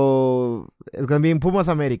 So it's gonna be in Pumas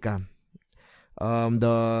America.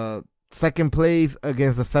 The second place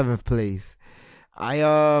against the seventh place.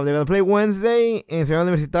 They're gonna play Wednesday in Ciudad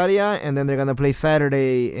Universitaria, and then they're gonna play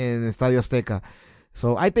Saturday in Estadio Azteca.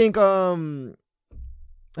 So I think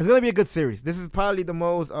it's going to be a good series. This is probably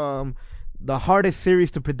the hardest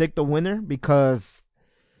series to predict the winner because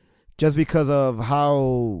of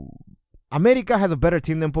how America has a better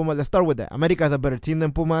team than Pumas. Let's start with that. America has a better team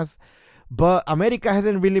than Pumas, but America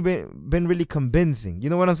hasn't really been really convincing. You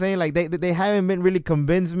know what I'm saying? Like they haven't been really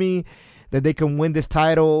convinced me that they can win this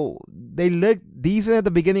title. They looked decent at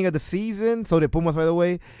the beginning of the season. So did Pumas, by the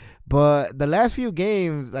way. But the last few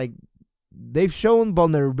games, like, they've shown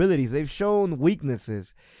vulnerabilities. They've shown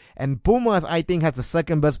weaknesses. And Pumas, I think, has the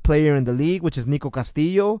second best player in the league, which is Nico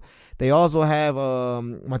Castillo. They also have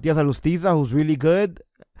Matias Alustiza, who's really good.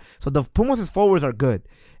 So the Pumas' forwards are good.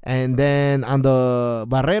 And then on the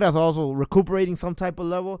Barreras also recuperating some type of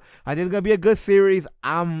level. I think it's going to be a good series.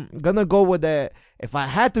 I'm going to go with that. If I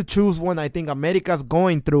had to choose one, I think America's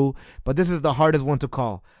going through. But this is the hardest one to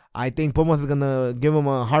call. I think Pumas is going to give them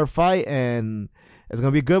a hard fight, and it's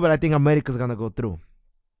going to be good, but I think America's going to go through.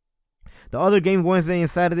 The other game Wednesday and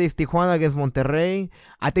Saturday is Tijuana against Monterrey.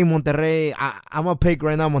 I think Monterrey, I'm going to pick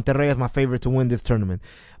right now Monterrey as my favorite to win this tournament.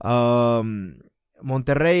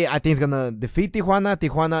 Monterrey, I think, is going to defeat Tijuana.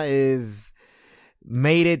 Tijuana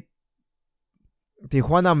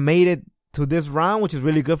made it to this round, which is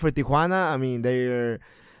really good for Tijuana. I mean, their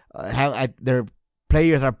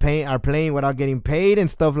players are playing without getting paid and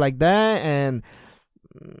stuff like that, and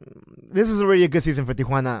this is already a good season for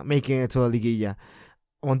Tijuana, making it to a liguilla.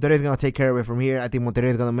 Monterrey is going to take care of it from here. I think Monterrey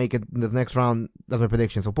is going to make it in the next round. That's my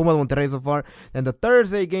prediction. So Pumas Monterrey so far. Then the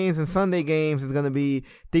Thursday games and Sunday games is going to be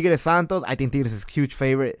Tigres Santos. I think Tigres is a huge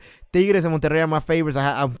favorite. Tigres and Monterrey are my favorites.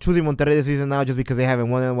 I'm choosing Monterrey this season now just because they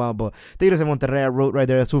haven't won in a while. But Tigres and Monterrey, I wrote right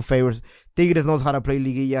there as two favorites. Tigres knows how to play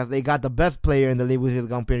liguillas. They got the best player in the league, which is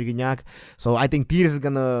Gamper Guignac. So I think Tigres is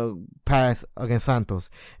going to pass against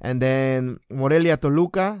Santos. And then Morelia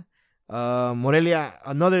Toluca. Morelia,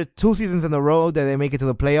 another 2 seasons in a row that they make it to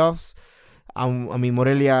the playoffs.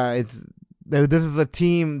 Morelia, this is a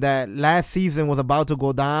team that last season was about to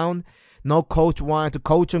go down. No coach wanted to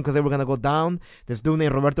coach them because they were going to go down. This dude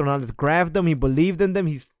named Roberto Hernandez grabbed them. He believed in them.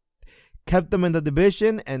 He's kept them in the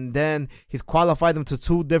division, and then he's qualified them to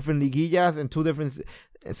 2 different liguillas and 2 different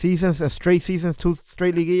seasons, straight seasons, 2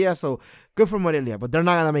 straight liguillas. So good for Morelia, but they're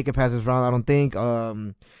not going to make it past this round, I don't think.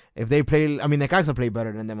 If they play, I mean, Necaxa play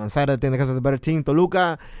better than them. On Saturday, I think Necaxa is a better team.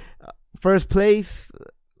 Toluca, first place,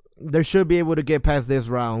 they should be able to get past this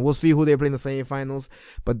round. We'll see who they play in the semifinals,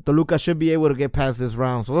 but Toluca should be able to get past this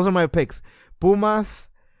round. So those are my picks. Pumas,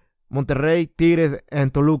 Monterrey, Tigres,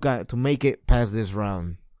 and Toluca to make it past this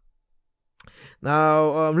round.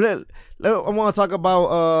 Now, I want to talk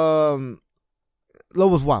about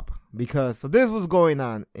Lobos WAP, because so this was going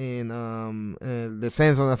on in the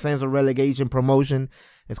sense of relegation promotion.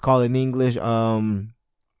 It's called in English. So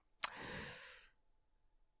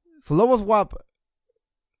Lobos WAP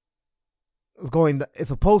it's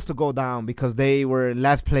supposed to go down because they were in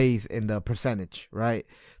last place in the percentage, right?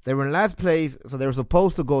 They were in last place, so they were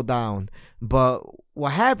supposed to go down. But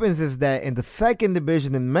what happens is that in the second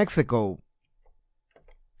division in Mexico,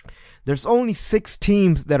 there's only 6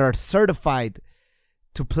 teams that are certified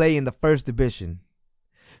to play in the first division.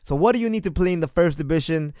 So what do you need to play in the first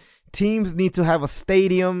division? Teams need to have a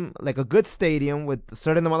stadium, like a good stadium with a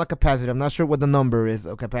certain amount of capacity. I'm not sure what the number is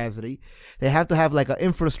of capacity. They have to have like an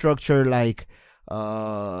infrastructure, like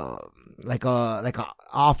offices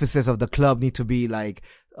of the club need to be like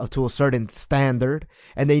to a certain standard,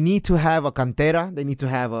 and they need to have a cantera. They need to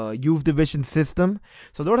have a youth division system.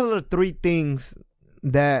 So those are the 3 things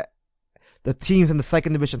that the teams in the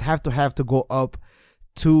second division have to go up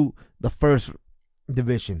to the first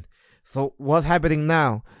division. So what's happening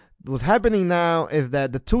now? What's happening now is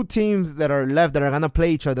that the 2 teams that are left that are going to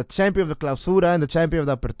play each other, the champion of the Clausura and the champion of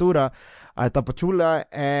the Apertura, are Tapachula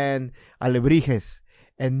and Alebrijes.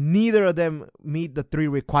 And neither of them meet the 3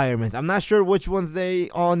 requirements. I'm not sure which ones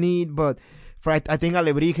they all need, but I think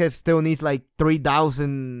Alebrijes still needs like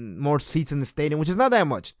 3,000 more seats in the stadium, which is not that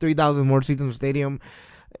much. 3,000 more seats in the stadium.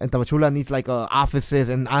 And Tapachula needs like offices,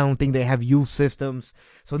 and I don't think they have youth systems.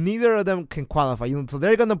 So neither of them can qualify. So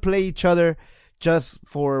they're going to play each other just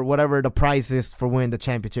for whatever the price is for winning the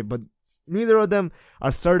championship. But neither of them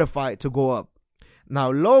are certified to go up. Now,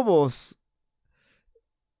 Lobos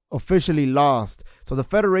officially lost. So the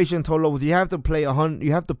federation told Lobos you have to pay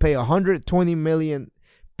 120 million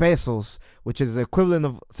pesos, which is the equivalent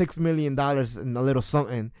of $6 million and a little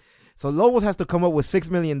something. So Lobos has to come up with $6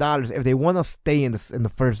 million if they want to stay in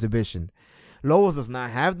the first division. Lobos does not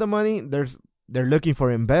have the money. They're looking for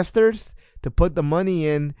investors to put the money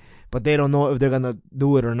in, but they don't know if they're going to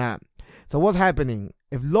do it or not. So what's happening?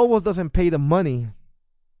 If Lobos doesn't pay the money,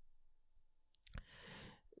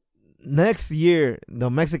 next year, the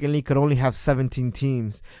Mexican League could only have 17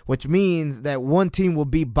 teams, which means that one team will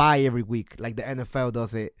be bye every week, like the NFL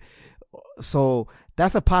does it. So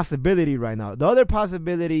that's a possibility right now. The other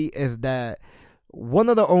possibility is that one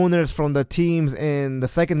of the owners from the teams in the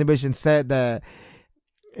second division said that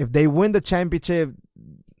if they win the championship,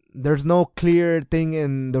 there's no clear thing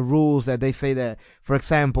in the rules that they say that, for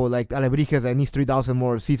example, like Alebrijes that needs 3,000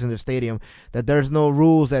 more seats in their stadium, that there's no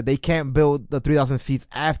rules that they can't build the 3,000 seats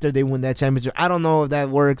after they win that championship. I don't know if that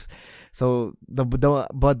works. So the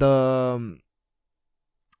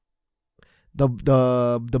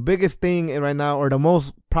biggest thing right now, or the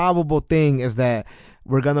most probable thing, is that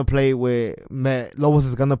we're gonna play with Lobos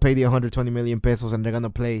is gonna pay the 120 million pesos, and they're gonna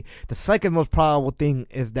play. The second most probable thing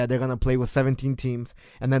is that they're gonna play with 17 teams,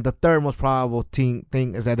 and then the third most probable thing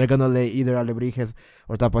is that they're gonna let either Alebrijes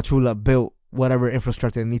or Tapachula build whatever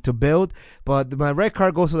infrastructure they need to build. But my red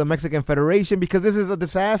card goes to the Mexican Federation because this is a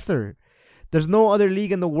disaster. There's no other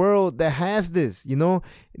league in the world that has this, It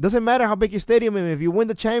doesn't matter how big your stadium is. If you win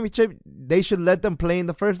the championship, they should let them play in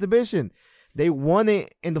the first division. They won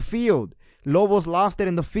it in the field. Lobos lost it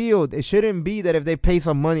in the field. It shouldn't be that if they pay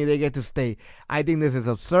some money, they get to stay. I think this is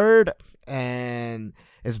absurd, and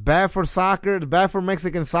it's bad for soccer. It's bad for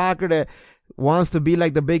Mexican soccer that wants to be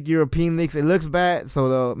like the big European leagues. It looks bad, so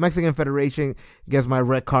the Mexican Federation gets my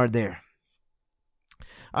red card there.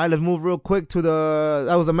 All right, let's move real quick to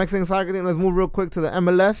that was the Mexican soccer thing. Let's move real quick to the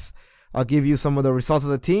MLS. I'll give you some of the results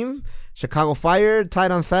of the team. Chicago Fire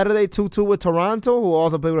tied on Saturday 2-2 with Toronto, who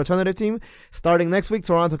also played with a alternative team. Starting next week,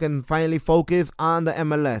 Toronto can finally focus on the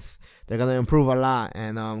MLS. They're going to improve a lot.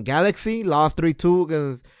 And Galaxy lost 3-2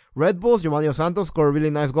 against Red Bulls. Giovanni Dos Santos scored a really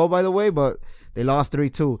nice goal, by the way, but they lost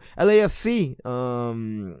 3-2. LAFC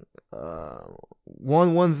 1-1-0.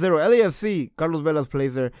 LAFC, Carlos Velas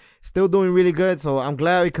plays there, still doing really good, so I'm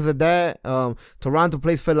glad because of that. Toronto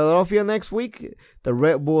plays Philadelphia next week. The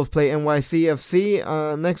Red Bulls play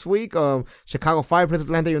NYCFC next week. Chicago Fire plays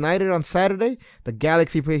Atlanta United on Saturday. The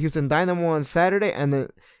Galaxy play Houston Dynamo on Saturday, and the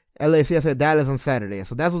LAFC has Dallas on Saturday.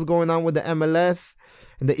 So that's what's going on with the MLS.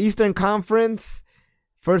 In the Eastern Conference,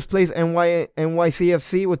 First place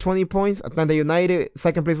NYCFC with 20 points. Atlanta United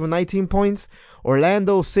second place with 19 points.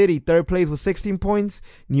 Orlando City third place with 16 points.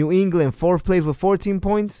 New England fourth place with 14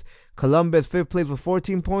 points. Columbus fifth place with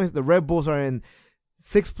 14 points. The Red Bulls are in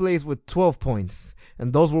sixth place with 12 points.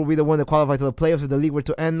 And those will be the one that qualify to the playoffs if the league were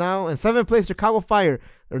to end now. And seventh place, Chicago Fire.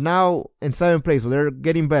 They're now in seventh place, so they're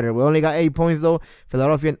getting better. We only got 8 points though.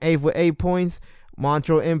 Philadelphia in eighth with 8 points.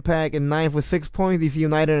 Montreal Impact in 9th with 6 points. DC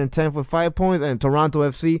United in 10th with 5 points. And Toronto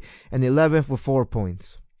FC in 11th with 4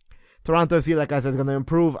 points. Toronto FC, like I said, is going to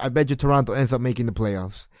improve. I bet you Toronto ends up making the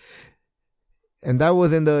playoffs. And that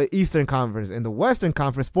was in the Eastern Conference. In the Western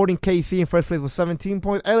Conference, Sporting KC in first place with 17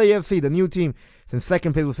 points. LAFC, the new team, is in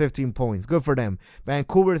second place with 15 points. Good for them.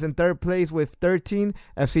 Vancouver is in third place with 13.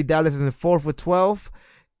 FC Dallas is in fourth with 12.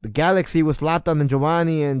 The Galaxy with Zlatan and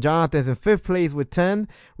Giovanni and Jonathan is in fifth place with 10.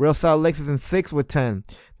 Real Salt Lake is in sixth with 10.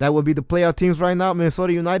 That would be the playoff teams right now.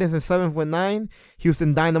 Minnesota United is in seventh with 9.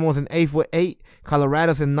 Houston Dynamo is in eighth with 8.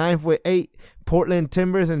 Colorado's in ninth with 8. Portland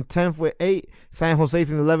Timbers in 10th with 8. San Jose's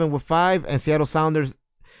in 11th with 5. And Seattle Sounders,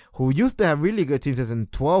 who used to have really good teams, is in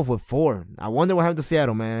 12th with 4. I wonder what happened to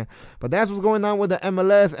Seattle, man. But that's what's going on with the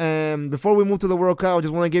MLS. And before we move to the World Cup, I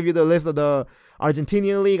just want to give you the list of the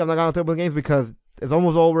Argentinian League. I'm not going to talk about games because it's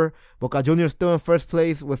almost over. Boca Juniors still in first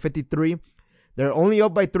place with 53. They're only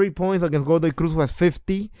up by 3 points against Godoy Cruz, who has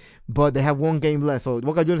 50, but they have 1 game left. So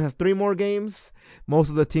Boca Juniors has 3 more games. Most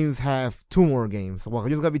of the teams have 2 more games. So Boca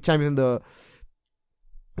Juniors going to be champions in the...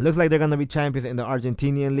 Looks like they're going to be champions in the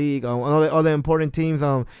Argentinian League. Other important teams,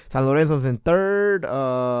 San Lorenzo's in third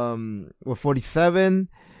with 47.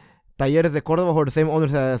 Talleres de Córdoba, who are the same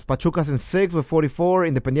owners as Pachuca's in 6th with 44.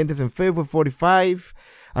 Independiente's in 5th with 45.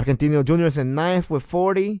 Argentino Juniors in 9th with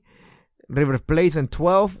 40. River Plate's in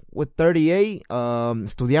 12th with 38.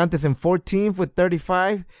 Estudiantes in 14th with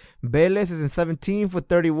 35. Vélez is in 17th with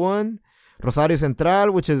 31. Rosario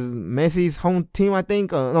Central, which is Messi's home team, I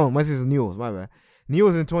think. No, Messi's Newell's, my bad.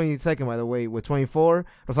 Newell's in 22nd, by the way, with 24.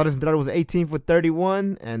 Rosario Central was 18th with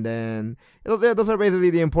 31. And then, those are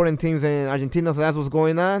basically the important teams in Argentina, so that's what's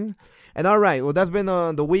going on. And all right, well, that's been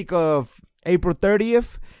the week of April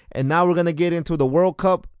 30th. And now we're going to get into the World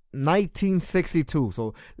Cup 1962.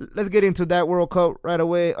 So let's get into that World Cup right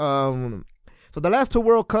away. So the last 2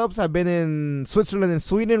 World Cups have been in Switzerland and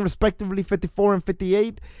Sweden, respectively, 54 and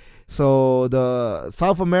 58. So the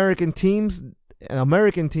South American teams and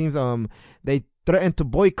American teams, they threatened to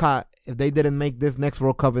boycott if they didn't make this next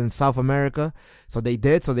World Cup in South America. So they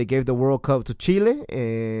did. So they gave the World Cup to Chile.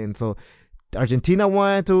 And so Argentina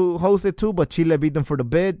wanted to host it too, but Chile beat them for the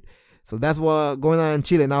bid. So that's what's going on in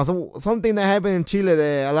Chile. Now, something that happened in Chile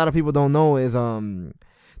that a lot of people don't know is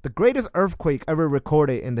the greatest earthquake ever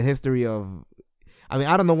recorded in the history of... I mean,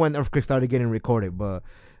 I don't know when earthquakes started getting recorded, but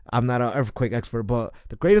I'm not an earthquake expert. But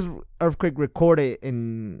the greatest earthquake recorded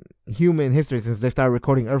in human history since they started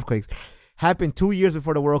recording earthquakes happened 2 years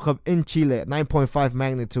before the World Cup in Chile at 9.5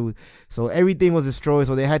 magnitude. So everything was destroyed.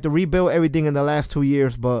 So they had to rebuild everything in the last 2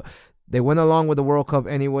 years. But they went along with the World Cup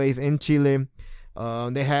anyways in Chile.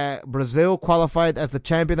 They had Brazil qualified as the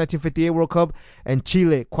champion 1958 World Cup, and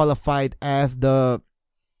Chile qualified as the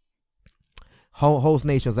host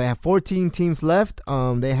nations. They have 14 teams left.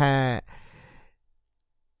 They had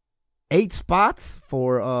 8 spots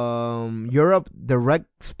for Europe, direct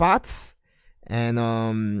spots, and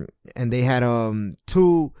they had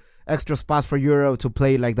 2 extra spots for Europe to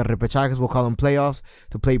play like the repechajes, we'll call them playoffs,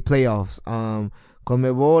 to play playoffs.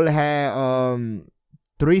 CONMEBOL had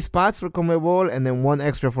 3 spots for CONMEBOL and then 1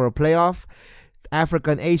 extra for a playoff.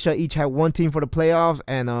 Africa and Asia each had 1 team for the playoffs,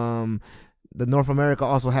 and the North America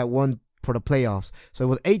also had 1 for the playoffs. So it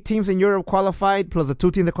was 8 teams in Europe qualified, plus the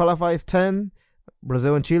 2 teams that qualified is 10,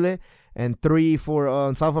 Brazil and Chile, and 3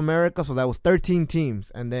 for South America, so that was 13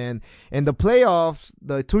 teams. And then in the playoffs,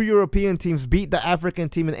 the 2 European teams beat the African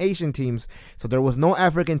team and Asian teams, so there was no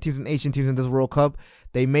African teams and Asian teams in this World Cup.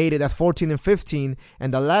 They made it as 14 and 15,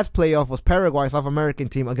 and the last playoff was Paraguay, South American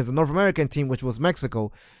team, against the North American team, which was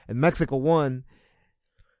Mexico, and Mexico won.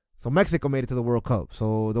 So Mexico made it to the World Cup.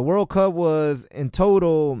 So the World Cup was, in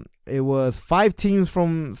total, it was 5 teams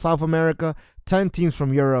from South America, 10 teams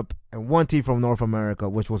from Europe, and 1 team from North America,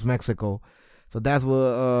 which was Mexico. So that's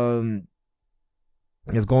what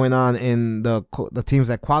is going on in the teams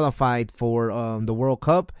that qualified for the World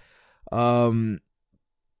Cup. The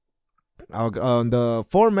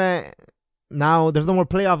format, now there's no more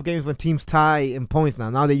playoff games when teams tie in points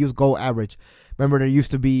now. Now they use goal average. Remember, there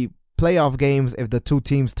used to be playoff games if the 2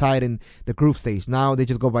 teams tied in the group stage. Now they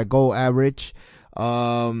just go by goal average.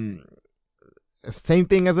 Same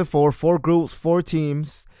thing as before, 4 groups, 4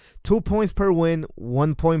 teams, 2 points per win,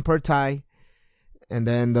 1 point per tie. and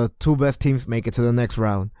then the two best teams make it to the next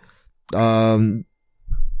round.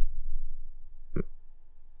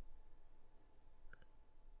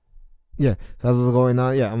 Yeah, so that's what's going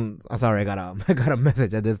on. Yeah, I'm sorry, I got a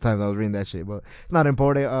message at this time. I was reading that shit, but it's not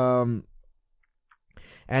important.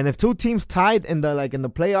 And if two teams tied in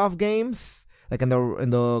the playoff games, like in the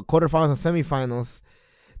quarterfinals and semifinals,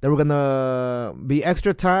 there were gonna be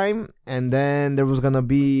extra time, and then there was gonna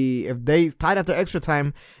be, if they tied after extra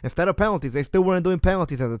time instead of penalties, they still weren't doing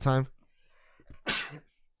penalties at the time.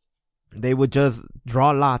 They would just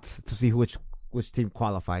draw lots to see which team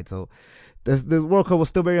qualified. So the World Cup was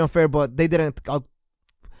still very unfair, but they didn't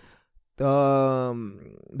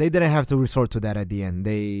have to resort to that at the end.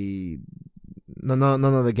 None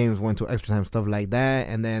of the games went to extra time, stuff like that,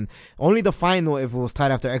 and then only the final, if it was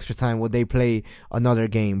tied after extra time, would they play another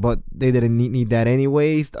game, but they didn't need that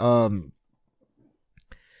anyways. So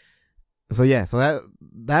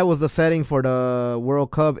that was the setting for the World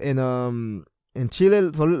Cup in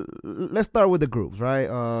Chile. So let's start with the groups, right?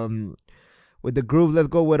 With the groups, let's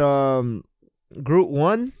go with Group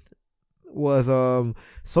 1 was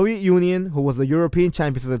Soviet Union, who was the European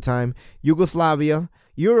champions at the time, Yugoslavia,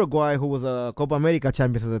 Uruguay, who was Copa America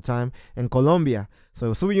champions at the time, and Colombia.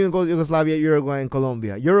 So Soviet Union goes Yugoslavia, Uruguay, and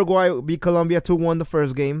Colombia. Uruguay beat Colombia 2-1 the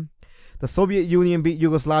first game. The Soviet Union beat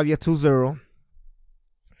Yugoslavia 2-0.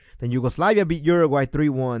 Then Yugoslavia beat Uruguay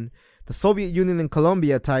 3-1. The Soviet Union and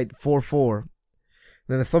Colombia tied 4-4.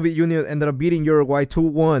 Then the Soviet Union ended up beating Uruguay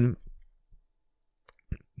 2-1.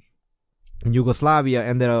 And Yugoslavia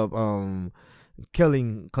ended up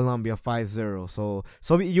killing Colombia 5-0. So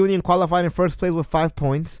Soviet Union qualified in first place with 5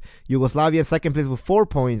 points. Yugoslavia in second place with 4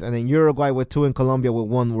 points. And then Uruguay with 2 and Colombia with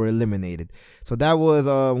 1 were eliminated. So that was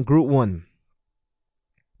Group 1.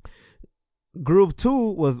 Group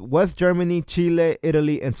 2 was West Germany, Chile,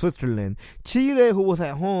 Italy, and Switzerland. Chile, who was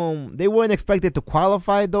at home, they weren't expected to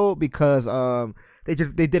qualify though, because they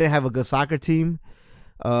didn't have a good soccer team.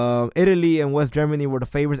 Italy and West Germany were the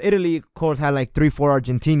favorites. Italy, of course, had like 3-4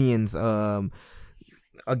 Argentinians,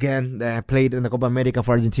 again, that played in the Copa America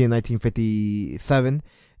for Argentina in 1957.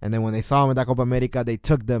 And then when they saw them in that Copa America, they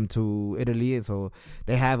took them to Italy. And so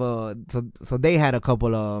they had a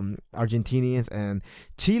couple of Argentinians. And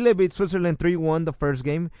Chile beat Switzerland 3-1 the first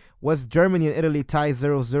game. West Germany and Italy tied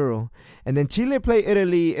 0-0. And then Chile played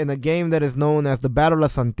Italy in a game that is known as the Battle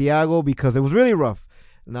of Santiago, because it was really rough.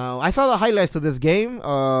 Now, I saw the highlights of this game,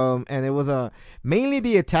 and it was mainly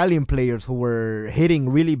the Italian players who were hitting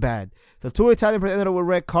really bad. So 2 Italian players ended up with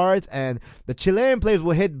red cards, and the Chilean players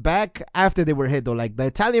would hit back after they were hit, though. Like, the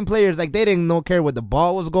Italian players, like, they didn't care where the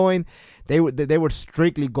ball was going. They were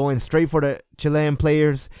strictly going straight for the Chilean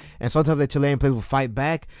players, and sometimes the Chilean players would fight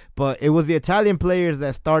back. But it was the Italian players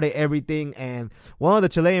that started everything, and one of the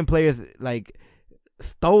Chilean players, like,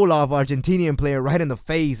 stole off Argentinian player right in the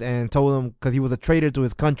face and told him, because he was a traitor to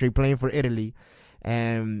his country playing for Italy,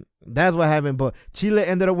 and that's what happened. But Chile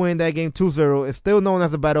ended up winning that game 2-0. It's still known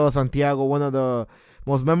as the Battle of Santiago, one of the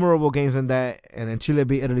most memorable games in that. And then Chile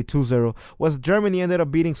beat Italy 2-0. West Germany ended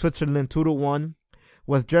up beating Switzerland 2-1.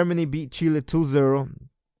 West Germany beat Chile 2-0.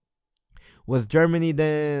 West Germany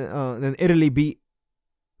then Italy beat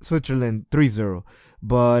Switzerland 3-0.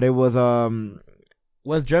 But it was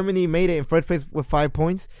West Germany made it in first place with 5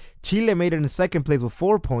 points. Chile made it in second place with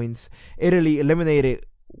 4 points. Italy eliminated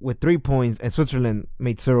with 3 points. And Switzerland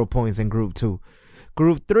made 0 points in Group 2.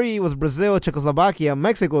 Group 3 was Brazil, Czechoslovakia,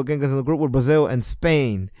 Mexico again, because in the group with Brazil and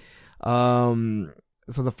Spain. So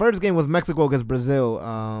the first game was Mexico against Brazil.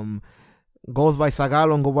 Goals by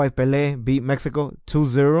Zagallo and goals by Pelé beat Mexico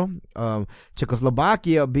 2-0.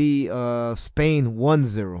 Czechoslovakia beat Spain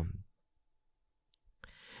 1-0.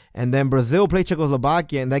 And then Brazil played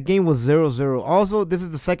Czechoslovakia, and that game was 0-0. Also, this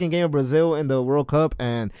is the second game of Brazil in the World Cup,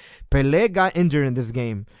 and Pelé got injured in this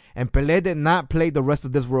game. And Pelé did not play the rest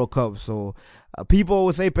of this World Cup. So people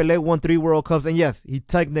always say Pelé won 3 World Cups, and yes, he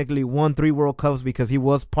technically won 3 World Cups because he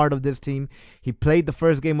was part of this team. He played the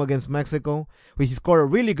first game against Mexico. He scored a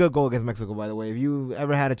really good goal against Mexico, by the way. If you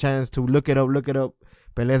ever had a chance to look it up.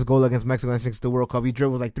 Pelé's goal against Mexico in the World Cup. He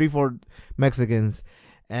dribbled like 3-4 Mexicans.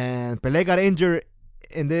 And Pelé got injured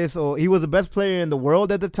in this, so he was the best player in the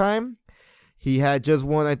world at the time. He had just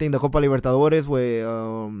won, I think, the Copa Libertadores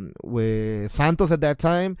with Santos at that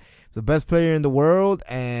time. He was the best player in the world,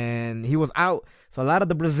 and he was out. So a lot of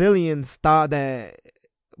the Brazilians thought that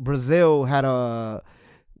Brazil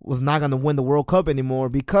was not going to win the World Cup anymore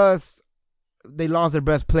because they lost their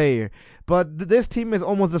best player. But this team is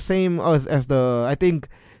almost the same as I think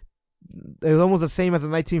it was almost the same as the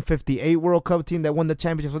 1958 World Cup team that won the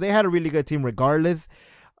championship. So they had a really good team regardless.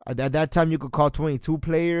 At that time, you could call 22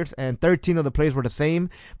 players, and 13 of the players were the same.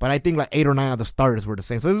 But I think like 8 or 9 of the starters were the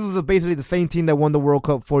same. So this is basically the same team that won the World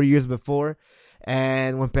Cup 4 years before.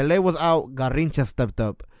 And when Pelé was out, Garrincha stepped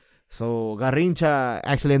up. So Garrincha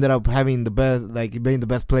actually ended up having the best, like being the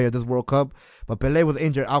best player of this World Cup. But Pelé was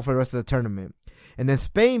injured, out for the rest of the tournament. And then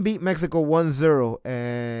Spain beat Mexico 1-0.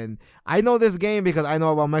 And I know this game because I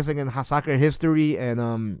know about Mexican soccer history.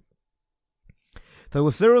 And so it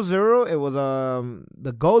was 0-0. It was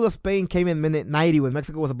the goal of Spain came in minute 90 when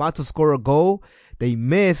Mexico was about to score a goal. They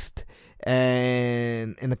missed.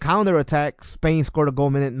 And in the counter attack, Spain scored a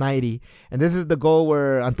goal minute 90. And this is the goal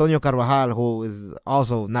where Antonio Carvajal, who is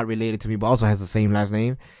also not related to me, but also has the same last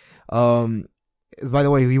name. By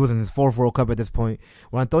the way, he was in his 4th World Cup at this point,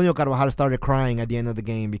 where Antonio Carvajal started crying at the end of the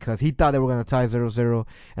game because he thought they were going to tie 0-0.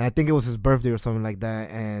 And I think it was his birthday or something like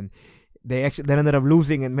that. And they ended up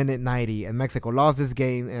losing at minute 90. And Mexico lost this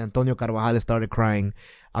game, and Antonio Carvajal started crying.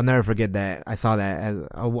 I'll never forget that. I saw that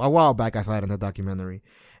a while back. I saw it in the documentary.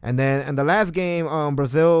 And then in the last game,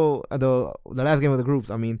 Brazil, the last game of the groups,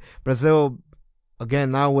 I mean, Brazil,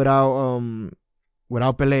 again, now without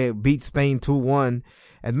Pelé, beat Spain 2-1.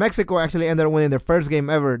 And Mexico actually ended up winning their first game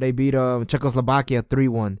ever. They beat Czechoslovakia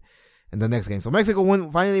 3-1 in the next game. So Mexico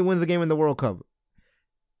finally wins the game in the World Cup.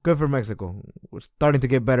 Good for Mexico. We're starting to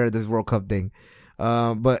get better at this World Cup thing.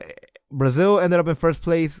 But Brazil ended up in first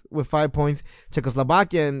place with 5 points.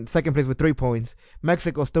 Czechoslovakia in second place with 3 points.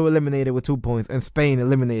 Mexico still eliminated with 2 points. And Spain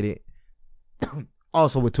eliminated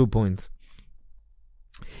also with 2 points.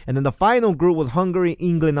 And then the final group was Hungary,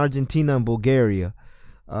 England, Argentina, and Bulgaria.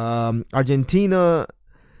 Argentina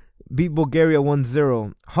beat Bulgaria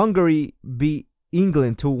 1-0. Hungary beat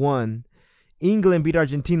England 2-1. England beat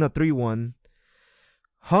Argentina 3-1.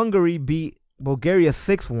 Hungary beat Bulgaria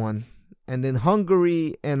 6-1. And then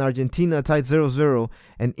Hungary and Argentina tied 0-0.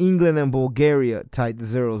 And England and Bulgaria tied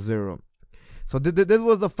 0-0. So this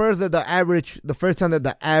was the first time that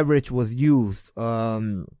the average was used.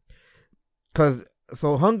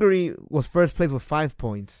 So Hungary was first place with 5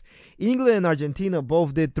 points. England and Argentina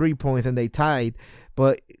both did 3 points and they tied.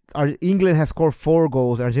 But England has scored 4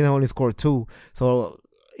 goals. Argentina only scored 2. So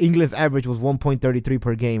England's average was 1.33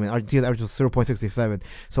 per game, and Argentina's average was 0.67.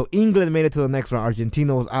 So England made it to the next round.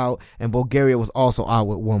 Argentina was out, and Bulgaria was also out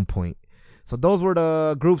with 1 point. So those were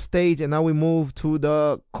the group stage, and now we move to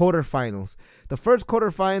the quarterfinals. The first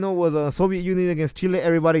quarterfinal was Soviet Union against Chile.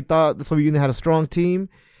 Everybody thought the Soviet Union had a strong team.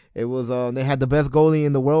 It was they had the best goalie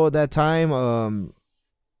in the world at that time.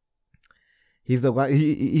 He's the guy.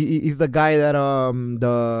 He's the guy that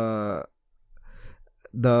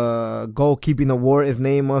the goalkeeping award is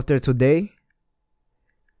named after today.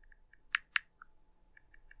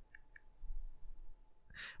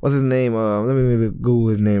 What's his name? Let me Google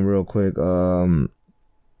his name real quick. Lev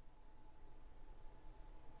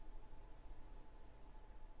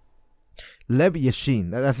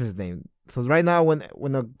Yashin. That's his name. So right now,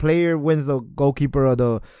 when a player wins the goalkeeper of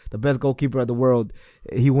the best goalkeeper of the world,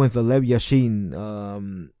 he wins the Lev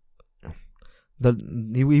Yashin.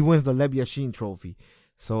 He wins the Lev Yashin trophy.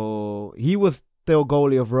 So he was still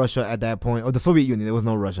goalie of Russia at that point, or the Soviet Union. There was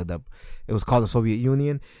no Russia. It was called the Soviet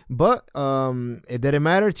Union. But it didn't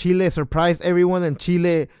matter. Chile surprised everyone, and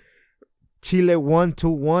Chile won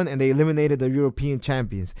 2-1, and they eliminated the European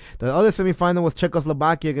champions. The other semifinal was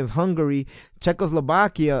Czechoslovakia against Hungary.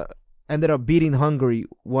 Czechoslovakia ended up beating Hungary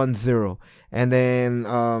 1-0. And then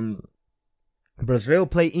Brazil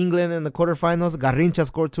played England in the quarterfinals. Garrincha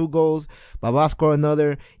scored 2 goals. Baba scored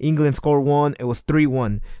another. England scored 1. It was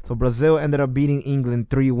 3-1. So Brazil ended up beating England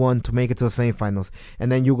 3-1 to make it to the semifinals.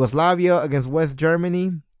 And then Yugoslavia against West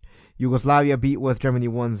Germany. Yugoslavia beat West Germany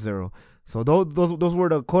 1-0. So those were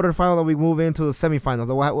the quarterfinals, and we move into the semifinals.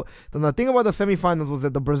 The thing about the semifinals was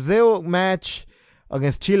that the Brazil match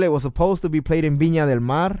against Chile was supposed to be played in Viña del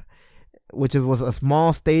Mar, which was a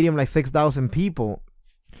small stadium, like 6,000 people.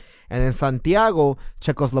 And in Santiago,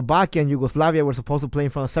 Czechoslovakia and Yugoslavia were supposed to play in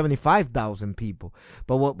front of 75,000 people.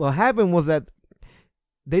 But what happened was that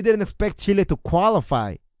they didn't expect Chile to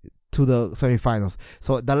qualify to the semifinals.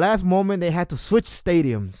 So at the last moment, they had to switch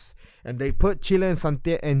stadiums. And they put Chile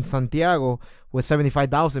in Santiago with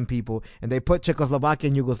 75,000 people. And they put Czechoslovakia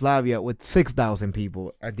and Yugoslavia with 6,000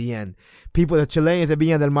 people at the end. The Chileans at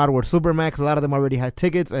Viña del Mar were Supermax. A lot of them already had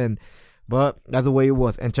tickets, but that's the way it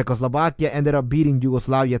was. And Czechoslovakia ended up beating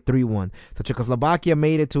Yugoslavia 3-1. So Czechoslovakia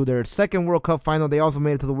made it to their second World Cup final. They also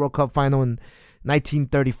made it to the World Cup final in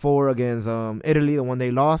 1934 against Italy, the one they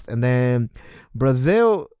lost. And then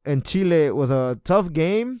Brazil and Chile was a tough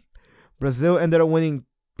game. Brazil ended up winning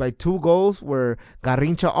by 2 goals, where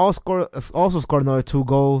Garrincha also scored another 2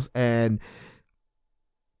 goals. And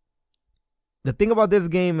the thing about this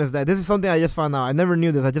game is that this is something I just found out. I never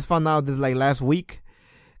knew this. I just found out this like last week.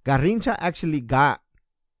 Garrincha actually got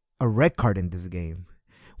a red card in this game,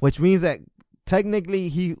 which means that technically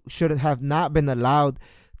he should have not been allowed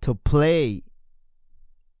to play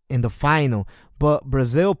in the final. But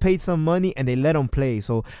Brazil paid some money and they let him play.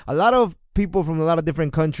 So a lot of people from a lot of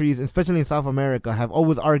different countries, especially in South America, have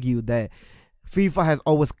always argued that FIFA has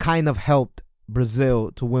always kind of helped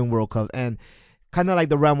Brazil to win World Cups, and kind of like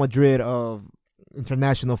the Real Madrid of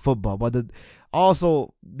international football. But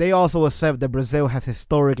they also accept that Brazil has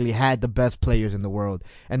historically had the best players in the world,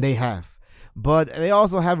 and they have. But they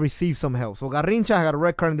also have received some help. So Garrincha got a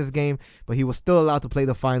red card in this game, but he was still allowed to play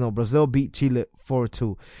the final. Brazil beat Chile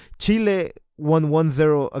 4-2. Chile won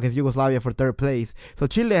 1-0 against Yugoslavia for third place. So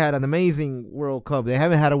Chile had an amazing World Cup. They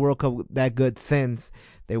haven't had a World Cup that good since.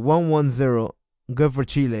 They won 1-0. Good for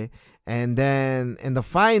Chile. And then in the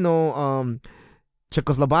final,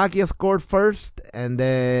 Czechoslovakia scored first, and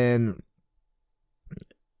then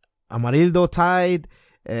Amarildo tied,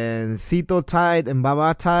 and Cito tied, and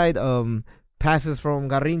Baba tied. Passes from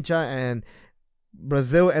Garrincha, and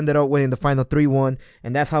Brazil ended up winning the final 3-1,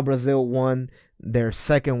 and that's how Brazil won their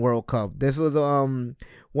second World Cup. This was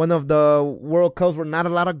one of the World Cups where not a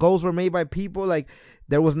lot of goals were made by people. Like,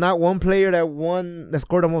 there was not one player that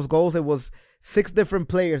scored the most goals. It was 6 different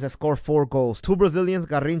players that scored 4 goals. 2 Brazilians,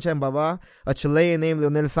 Garrincha and Baba, a Chilean named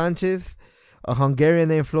Leonel Sanchez, a Hungarian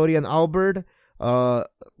named Florian Albert, a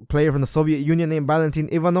player from the Soviet Union named Valentin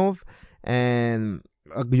Ivanov, and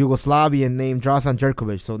a Yugoslavian named Drasan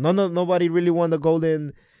Jerkovic. So nobody really won the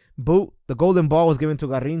golden boot. The golden ball was given to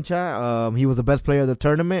Garrincha. He was the best player of the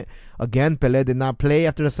tournament. Again, Pelé did not play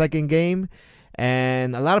after the second game.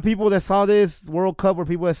 And a lot of people that saw this World Cup, or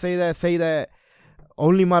people that say that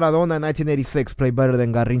only Maradona in 1986 played better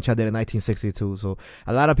than Garrincha did in 1962. So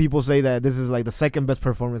a lot of people say that this is like the second best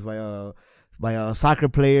performance by a soccer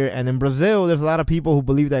player. And in Brazil, there's a lot of people who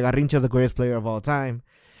believe that Garrincha is the greatest player of all time.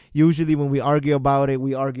 Usually when we argue about it,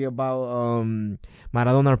 we argue about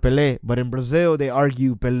Maradona or Pelé. But in Brazil, they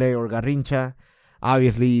argue Pelé or Garrincha.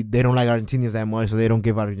 Obviously, they don't like Argentinians that much, so they don't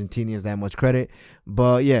give Argentinians that much credit.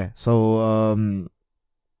 But yeah, so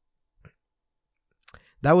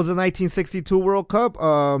that was the 1962 World Cup.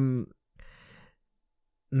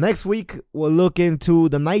 Next week, we'll look into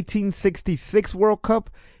the 1966 World Cup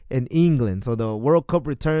in England. So the World Cup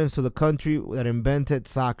returns to the country that invented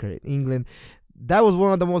soccer, England. That was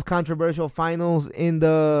one of the most controversial finals in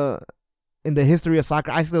the history of soccer.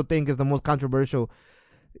 I still think it's the most controversial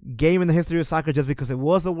game in the history of soccer just because it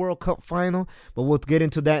was a World Cup final. But we'll get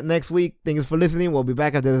into that next week. Thanks for listening. We'll be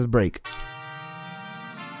back after this break.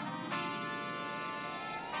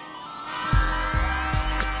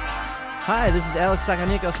 Hi, this is Alex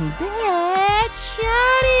Sakanikos from Bad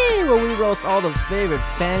Shotty, where we roast all the favorite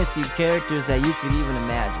fantasy characters that you could even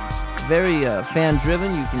imagine. Very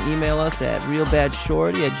fan-driven. You can email us at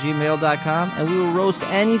realbadshorty@gmail.com, and we will roast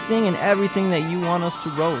anything and everything that you want us to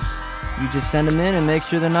roast. You just send them in and make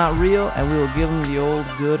sure they're not real, and we will give them the old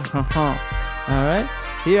good ha-ha. All right?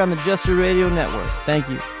 Here on the Jester Radio Network. Thank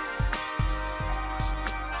you.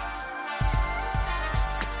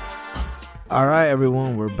 All right,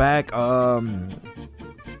 everyone, we're back.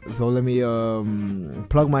 So let me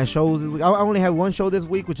plug my shows this week. I only have one show this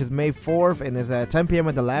week, which is May 4th, and it's at 10 p.m.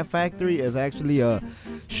 at the Laugh Factory. It's actually a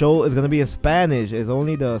show. It's going to be in Spanish. It's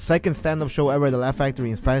only the second stand-up show ever at the Laugh Factory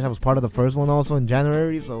in Spanish. I was part of the first one also in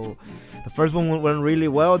January, so the first one went really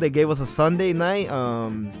well. They gave us a Sunday night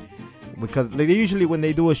because they usually, when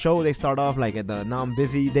they do a show, they start off like at the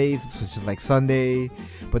non-busy days, which is like Sunday.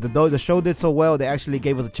 But the show did so well, they actually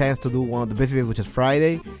gave us a chance to do one of the busy days, which is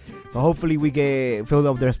Friday. So hopefully we get filled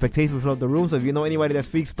up their expectations, fill up the room. So if you know anybody that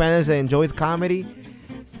speaks Spanish that enjoys comedy,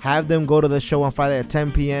 have them go to the show on Friday at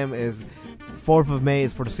 10 p.m. Is 4th of May.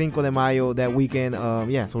 It's for the Cinco de Mayo that weekend.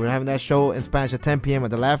 So we're having that show in Spanish at 10 p.m.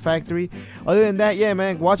 at the Laugh Factory. Other than that, yeah,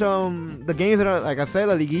 man, watch the games that are, like I said,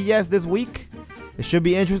 La Liguilla this week. It should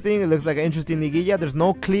be interesting. It looks like an interesting Liguilla. There's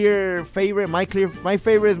no clear favorite. My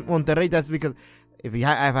favorite is Monterrey. That's because if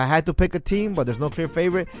I had to pick a team, but there's no clear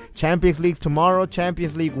favorite. Champions League tomorrow,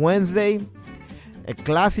 Champions League Wednesday, a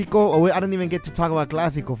Clásico. Oh, I don't even get to talk about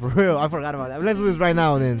Clásico for real. I forgot about that. Let's do this right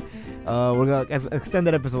now, and then we're gonna extend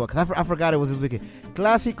that episode because I forgot it was this weekend.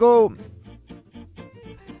 Clásico.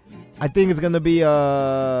 I think it's gonna be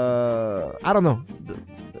I don't know.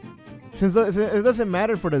 Since it doesn't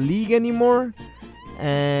matter for the league anymore,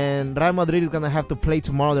 and Real Madrid is gonna have to play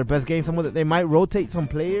tomorrow their best game. They might rotate some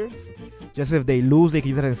players. Just if they lose, they can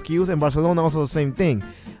use that as an excuse. And Barcelona also the same thing.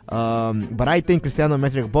 But I think Cristiano and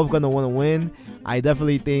Messi are both going to want to win. I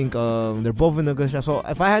definitely think they're both in a good shot. So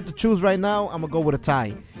if I had to choose right now, I'm going to go with a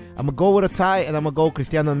tie. I'm gonna go with a tie, and I'm gonna go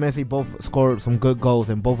Cristiano and Messi both score some good goals,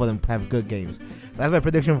 and both of them have good games. That's my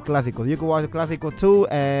prediction for Clásico. You can watch the Clásico too,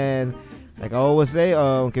 and like I always say,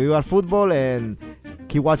 que viva el fútbol, and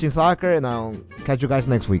keep watching soccer, and I'll catch you guys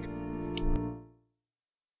next week.